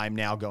I'm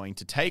now going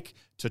to take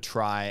to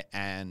try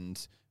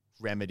and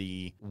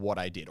remedy what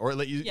I did. Or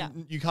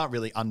you can't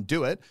really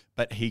undo it,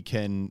 but he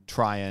can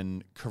try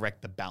and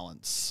correct the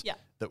balance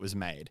that was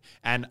made.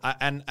 And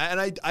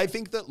I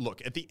think that,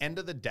 look, at the end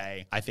of the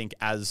day, I think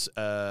as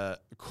a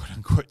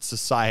quote-unquote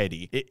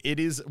society, it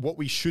is what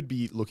we should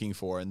be looking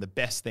for. And the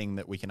best thing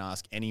that we can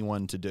ask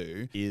anyone to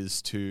do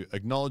is to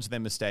acknowledge their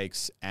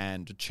mistakes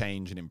and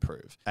change and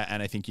improve.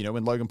 And I think,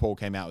 when Logan Paul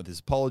came out with his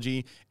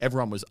apology,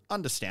 everyone was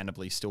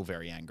understandably still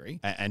very angry.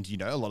 And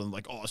a lot of them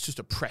like, oh, it's just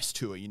a press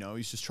tour,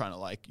 he's just trying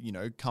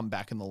to come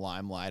back in the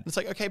limelight. And it's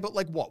like, okay, but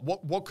like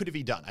what could have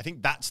he done? I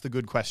think that's the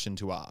good question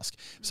to ask.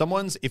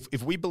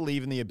 If we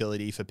believe in the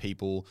ability for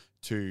people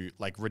to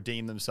like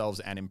redeem themselves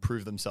and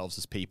improve themselves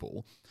as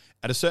people,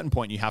 at a certain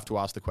point you have to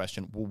ask the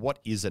question, well, what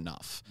is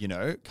enough?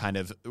 Kind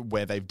of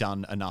where they've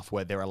done enough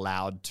where they're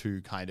allowed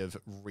to kind of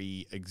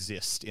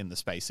re-exist in the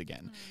space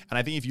again. And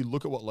I think if you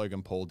look at what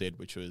Logan Paul did,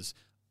 which was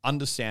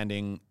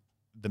understanding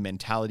the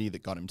mentality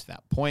that got him to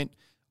that point,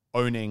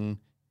 owning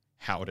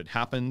how it had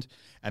happened,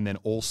 and then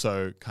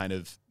also kind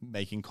of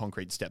making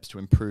concrete steps to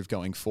improve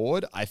going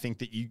forward, I think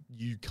that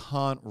you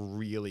can't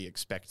really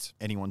expect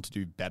anyone to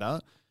do better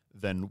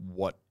than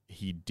what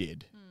he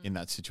did in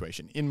that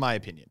situation, in my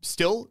opinion.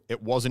 Still,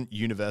 it wasn't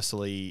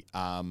universally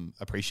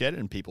appreciated,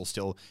 and people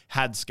still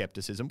had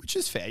skepticism, which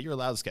is fair. You're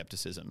allowed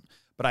skepticism.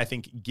 But I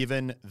think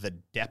given the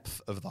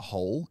depth of the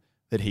hole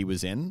that he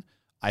was in,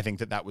 I think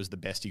that was the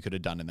best he could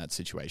have done in that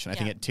situation. I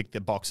think it ticked the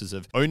boxes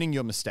of owning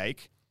your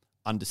mistake,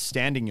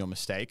 understanding your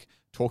mistake,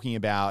 talking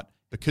about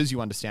because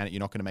you understand it, you're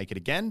not going to make it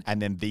again.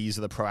 And then these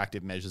are the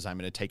proactive measures I'm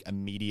going to take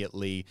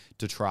immediately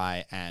to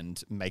try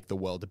and make the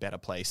world a better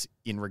place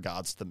in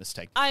regards to the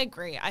mistake. I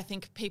agree. I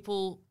think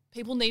people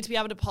need to be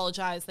able to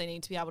apologize. They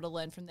need to be able to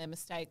learn from their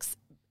mistakes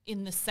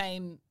in the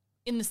same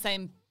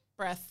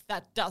breath.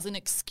 That doesn't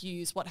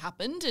excuse what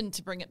happened. And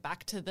to bring it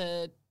back to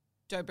the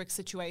Dobrik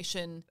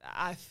situation,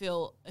 I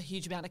feel a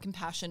huge amount of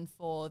compassion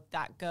for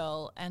that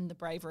girl and the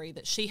bravery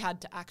that she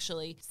had to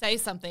actually say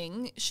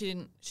something.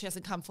 She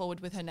hasn't come forward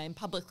with her name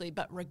publicly,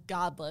 but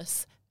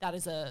regardless, that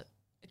is a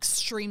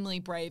extremely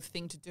brave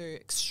thing to do.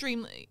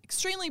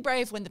 Extremely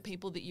brave when the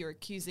people that you're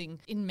accusing,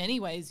 in many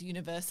ways,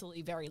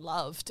 universally very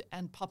loved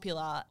and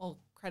popular. All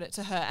credit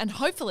to her. And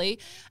hopefully,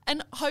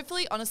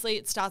 honestly,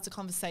 it starts a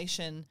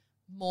conversation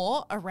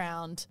more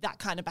around that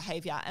kind of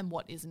behavior and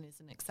what is and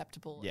isn't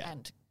acceptable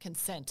and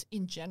consent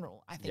in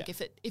general. I think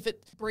if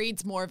it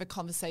breeds more of a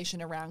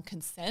conversation around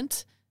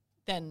consent,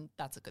 then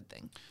that's a good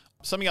thing.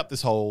 Summing up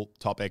this whole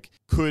topic,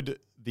 could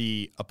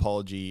the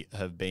apology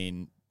have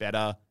been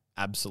better?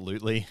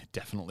 Absolutely.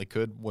 Definitely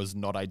could. Was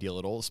not ideal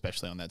at all,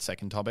 especially on that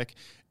second topic.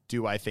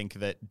 Do I think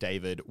that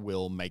David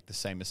will make the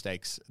same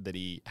mistakes that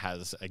he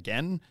has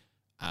again?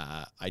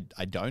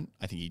 I don't.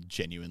 I think he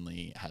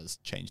genuinely has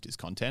changed his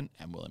content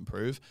and will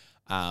improve.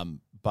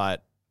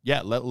 But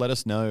yeah, let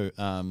us know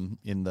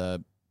in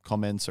the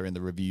comments or in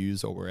the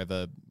reviews or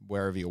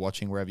wherever you're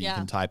watching, wherever you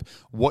can type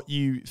what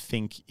you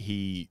think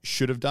he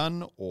should have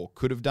done or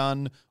could have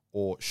done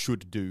or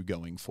should do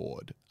going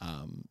forward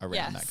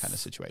around that kind of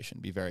situation.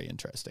 Be very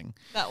interesting.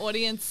 That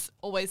audience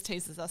always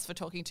teases us for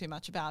talking too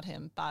much about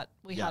him, but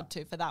we had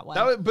to for that one.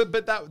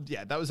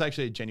 That was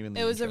actually a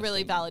genuinely. It was a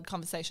really valid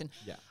conversation.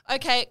 Yeah.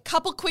 Okay,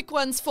 couple quick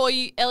ones for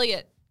you,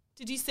 Elliot.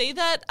 Did you see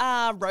that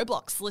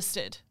Roblox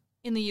listed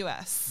in the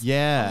US?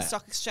 Yeah. On the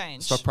stock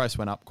exchange. Stock price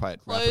went up quite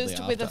rapidly Closed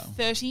after. with a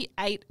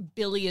 $38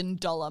 billion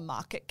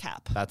market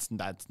cap. That's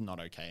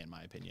not okay in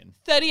my opinion.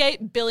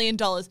 $38 billion.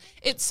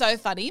 It's so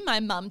funny.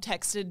 My mum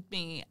texted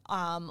me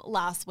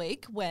last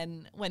week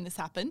when this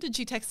happened, and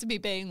she texted me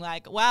being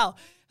like, wow,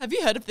 have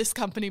you heard of this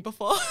company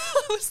before?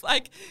 I was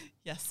like,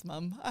 yes,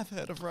 Mum, I've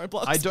heard of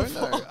Roblox I don't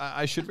before. know.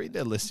 I should read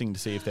their listing to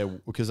see if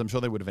because I'm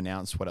sure they would have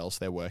announced what else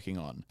they're working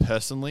on.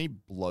 Personally,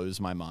 blows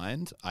my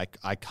mind.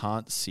 I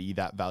can't see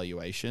that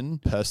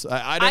valuation.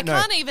 I don't know.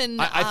 I can't even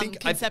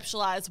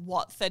conceptualize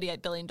what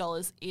 $38 billion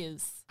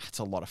is. That's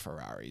a lot of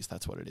Ferraris.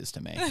 That's what it is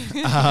to me.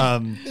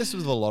 This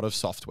was a lot of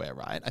software,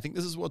 right? I think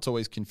this is what's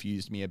always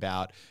confused me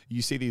about.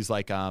 You see these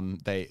like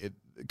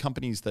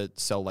companies that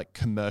sell like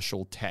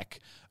commercial tech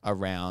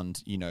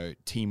around,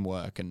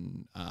 teamwork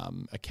and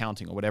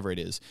accounting or whatever it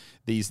is.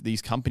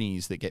 These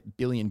companies that get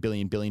billion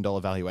dollar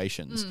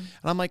valuations. And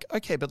I'm like,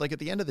 okay, but like at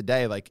the end of the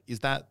day, like, is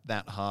that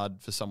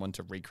hard for someone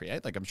to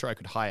recreate? Like, I'm sure I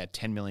could hire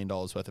 $10 million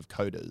worth of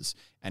coders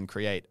and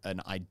create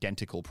an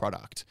identical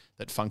product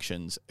that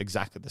functions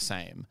exactly the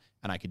same.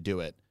 And I could do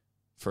it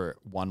for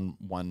one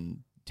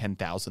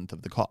 10,000th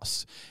of the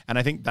costs. And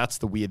I think that's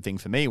the weird thing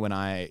for me when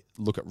I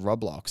look at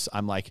Roblox.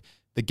 I'm like,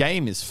 the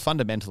game is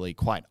fundamentally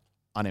quite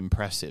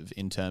unimpressive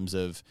in terms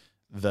of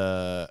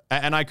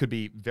and I could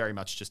be very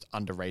much just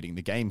underrating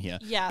the game here.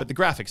 Yeah. But the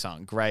graphics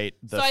aren't great.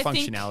 The So I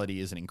functionality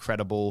isn't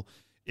incredible.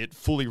 It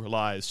fully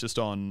relies just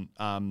on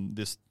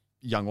this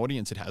young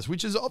audience it has,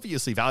 which is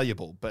obviously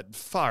valuable, but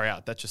far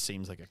out, that just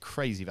seems like a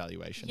crazy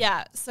valuation.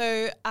 Yeah.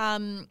 So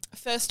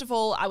first of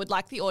all, I would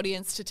like the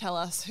audience to tell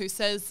us who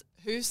says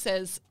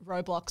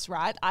Roblox,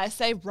 right? I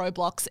say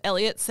Roblox.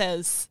 Elliot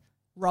says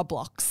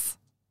Roblox.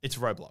 It's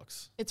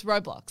Roblox. It's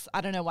Roblox. I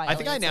don't know why. I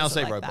think I Elliot now says it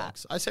say like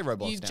Roblox. that. I say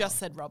Roblox You now. just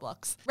said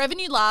Roblox.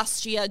 Revenue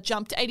last year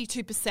jumped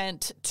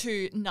 82%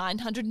 to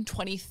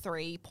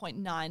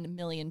 $923.9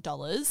 million.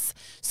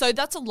 So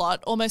that's a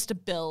lot, almost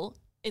 $1 billion.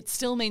 It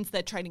still means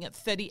they're trading at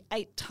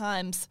 38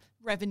 times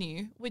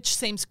revenue, which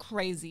seems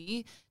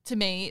crazy to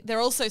me. They're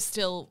also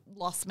still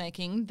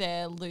loss-making.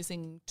 They're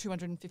losing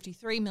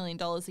 $253 million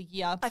a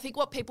year. I think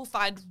what people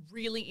find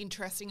really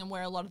interesting and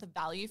where a lot of the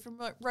value from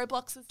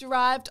Roblox is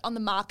derived on the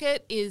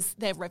market is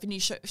their revenue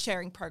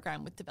sharing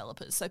program with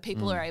developers. So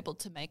people are able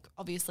to make,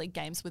 obviously,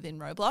 games within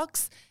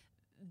Roblox.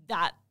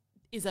 That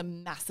is a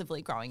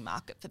massively growing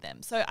market for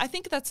them. So I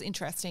think that's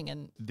interesting.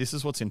 And this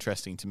is what's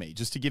interesting to me.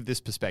 Just to give this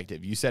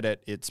perspective, you said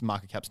its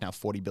market cap's now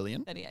 $40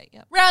 billion. 38,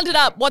 yeah. Round it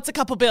up. What's a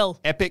couple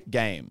bill? Epic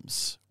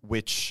Games,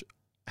 which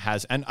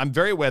has, and I'm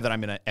very aware that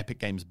I'm in an Epic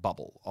Games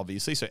bubble,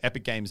 obviously. So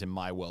Epic Games in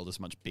my world is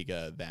much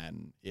bigger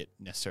than it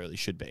necessarily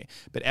should be.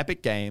 But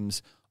Epic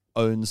Games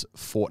owns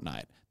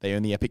Fortnite. They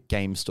own the Epic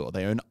Game Store.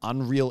 They own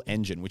Unreal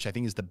Engine, which I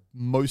think is the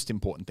most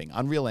important thing.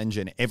 Unreal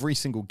Engine, every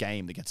single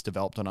game that gets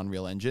developed on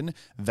Unreal Engine,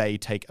 they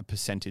take a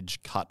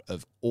percentage cut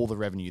of all the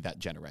revenue that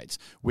generates,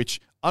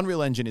 which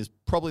Unreal Engine is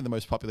probably the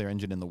most popular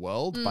engine in the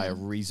world by a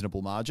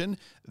reasonable margin.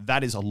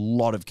 That is a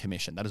lot of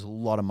commission. That is a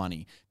lot of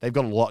money. They've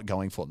got a lot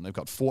going for them. They've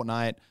got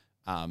Fortnite,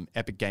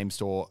 Epic Game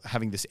Store,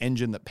 having this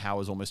engine that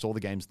powers almost all the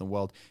games in the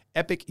world.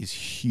 Epic is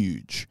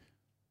huge,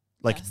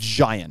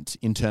 giant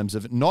in terms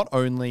of not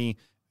only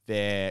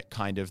their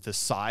kind of the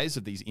size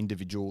of these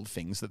individual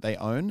things that they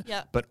own,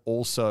 but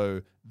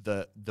also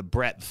the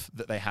breadth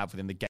that they have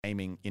within the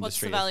gaming industry. What's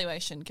the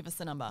valuation? Give us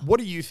the number. What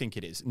do you think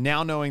it is?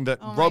 Now knowing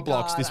that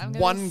Roblox, this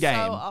one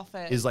game,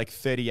 is like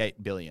 $38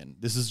 billion.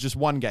 This is just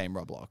one game,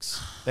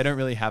 Roblox. They don't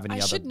really have any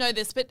other. I should know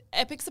this, but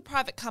Epic's a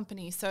private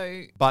company,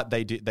 so. But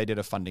they did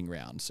a funding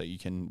round, so you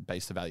can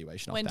base the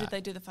valuation off that. When did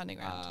they do the funding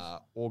round?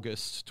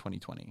 August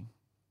 2020.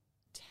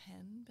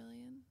 10 billion?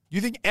 You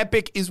think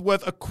Epic is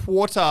worth a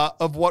quarter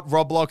of what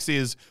Roblox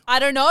is? I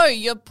don't know.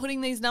 You're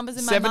putting these numbers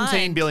in my mind.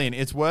 17 billion.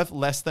 It's worth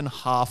less than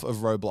half of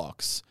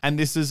Roblox. And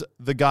this is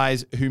the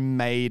guys who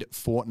made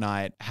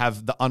Fortnite,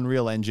 have the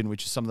Unreal Engine,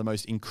 which is some of the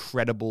most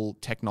incredible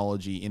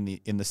technology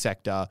in the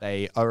sector.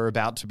 They are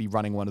about to be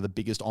running one of the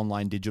biggest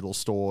online digital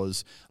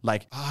stores.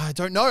 I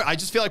don't know. I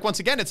just feel like,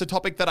 once again, it's a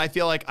topic that I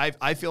feel like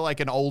I feel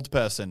like an old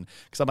person,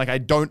 because I'm like, I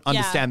don't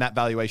understand that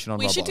valuation on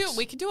Roblox.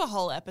 We could do a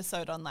whole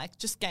episode on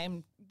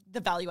the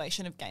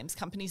valuation of games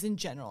companies in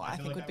general. I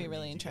think would be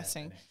really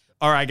interesting.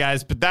 All right,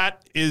 guys, but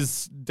that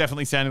is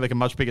definitely sounding like a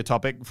much bigger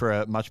topic for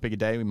a much bigger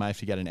day. We might have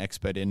to get an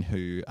expert in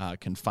who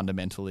can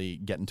fundamentally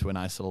get into a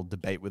nice little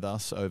debate with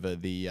us over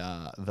the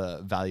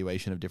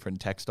valuation of different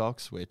tech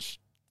stocks, which,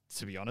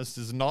 to be honest,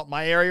 is not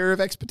my area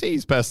of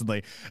expertise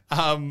personally.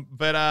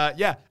 But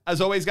as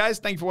always, guys,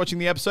 thank you for watching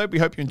the episode. We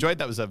hope you enjoyed.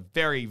 That was a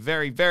very,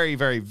 very, very,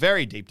 very,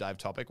 very deep dive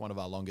topic, one of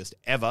our longest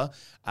ever.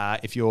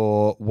 If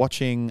you're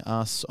watching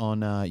us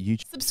on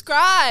YouTube,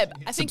 subscribe.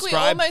 I think we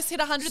almost hit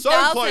 100,000.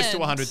 So close to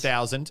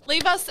 100,000.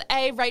 Leave us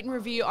a rate and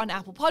review on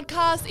Apple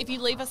Podcasts. If you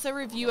leave us a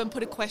review and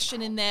put a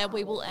question in there,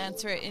 we will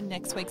answer it in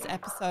next week's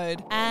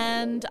episode.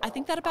 And I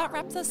think that about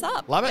wraps us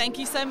up. Love it. Thank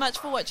you so much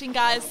for watching,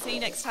 guys. See you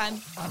next time.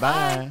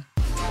 Bye.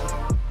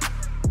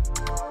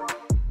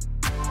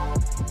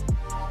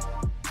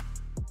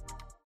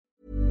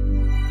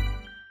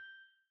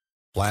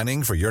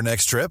 Planning for your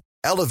next trip?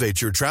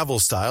 Elevate your travel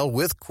style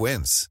with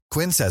Quince.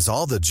 Quince has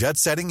all the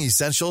jet-setting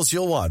essentials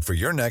you'll want for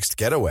your next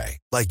getaway,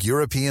 like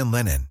European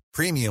linen,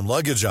 premium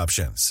luggage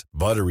options,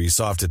 buttery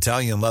soft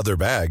Italian leather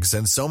bags,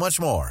 and so much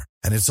more.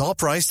 And it's all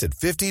priced at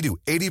 50 to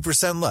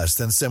 80% less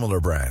than similar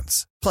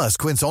brands. Plus,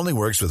 Quince only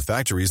works with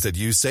factories that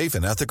use safe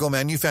and ethical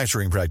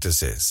manufacturing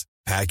practices.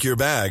 Pack your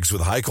bags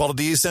with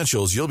high-quality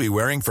essentials you'll be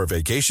wearing for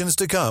vacations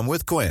to come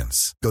with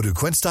Quince. Go to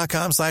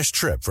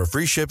quince.com/trip for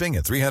free shipping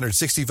and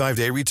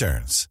 365-day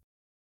returns.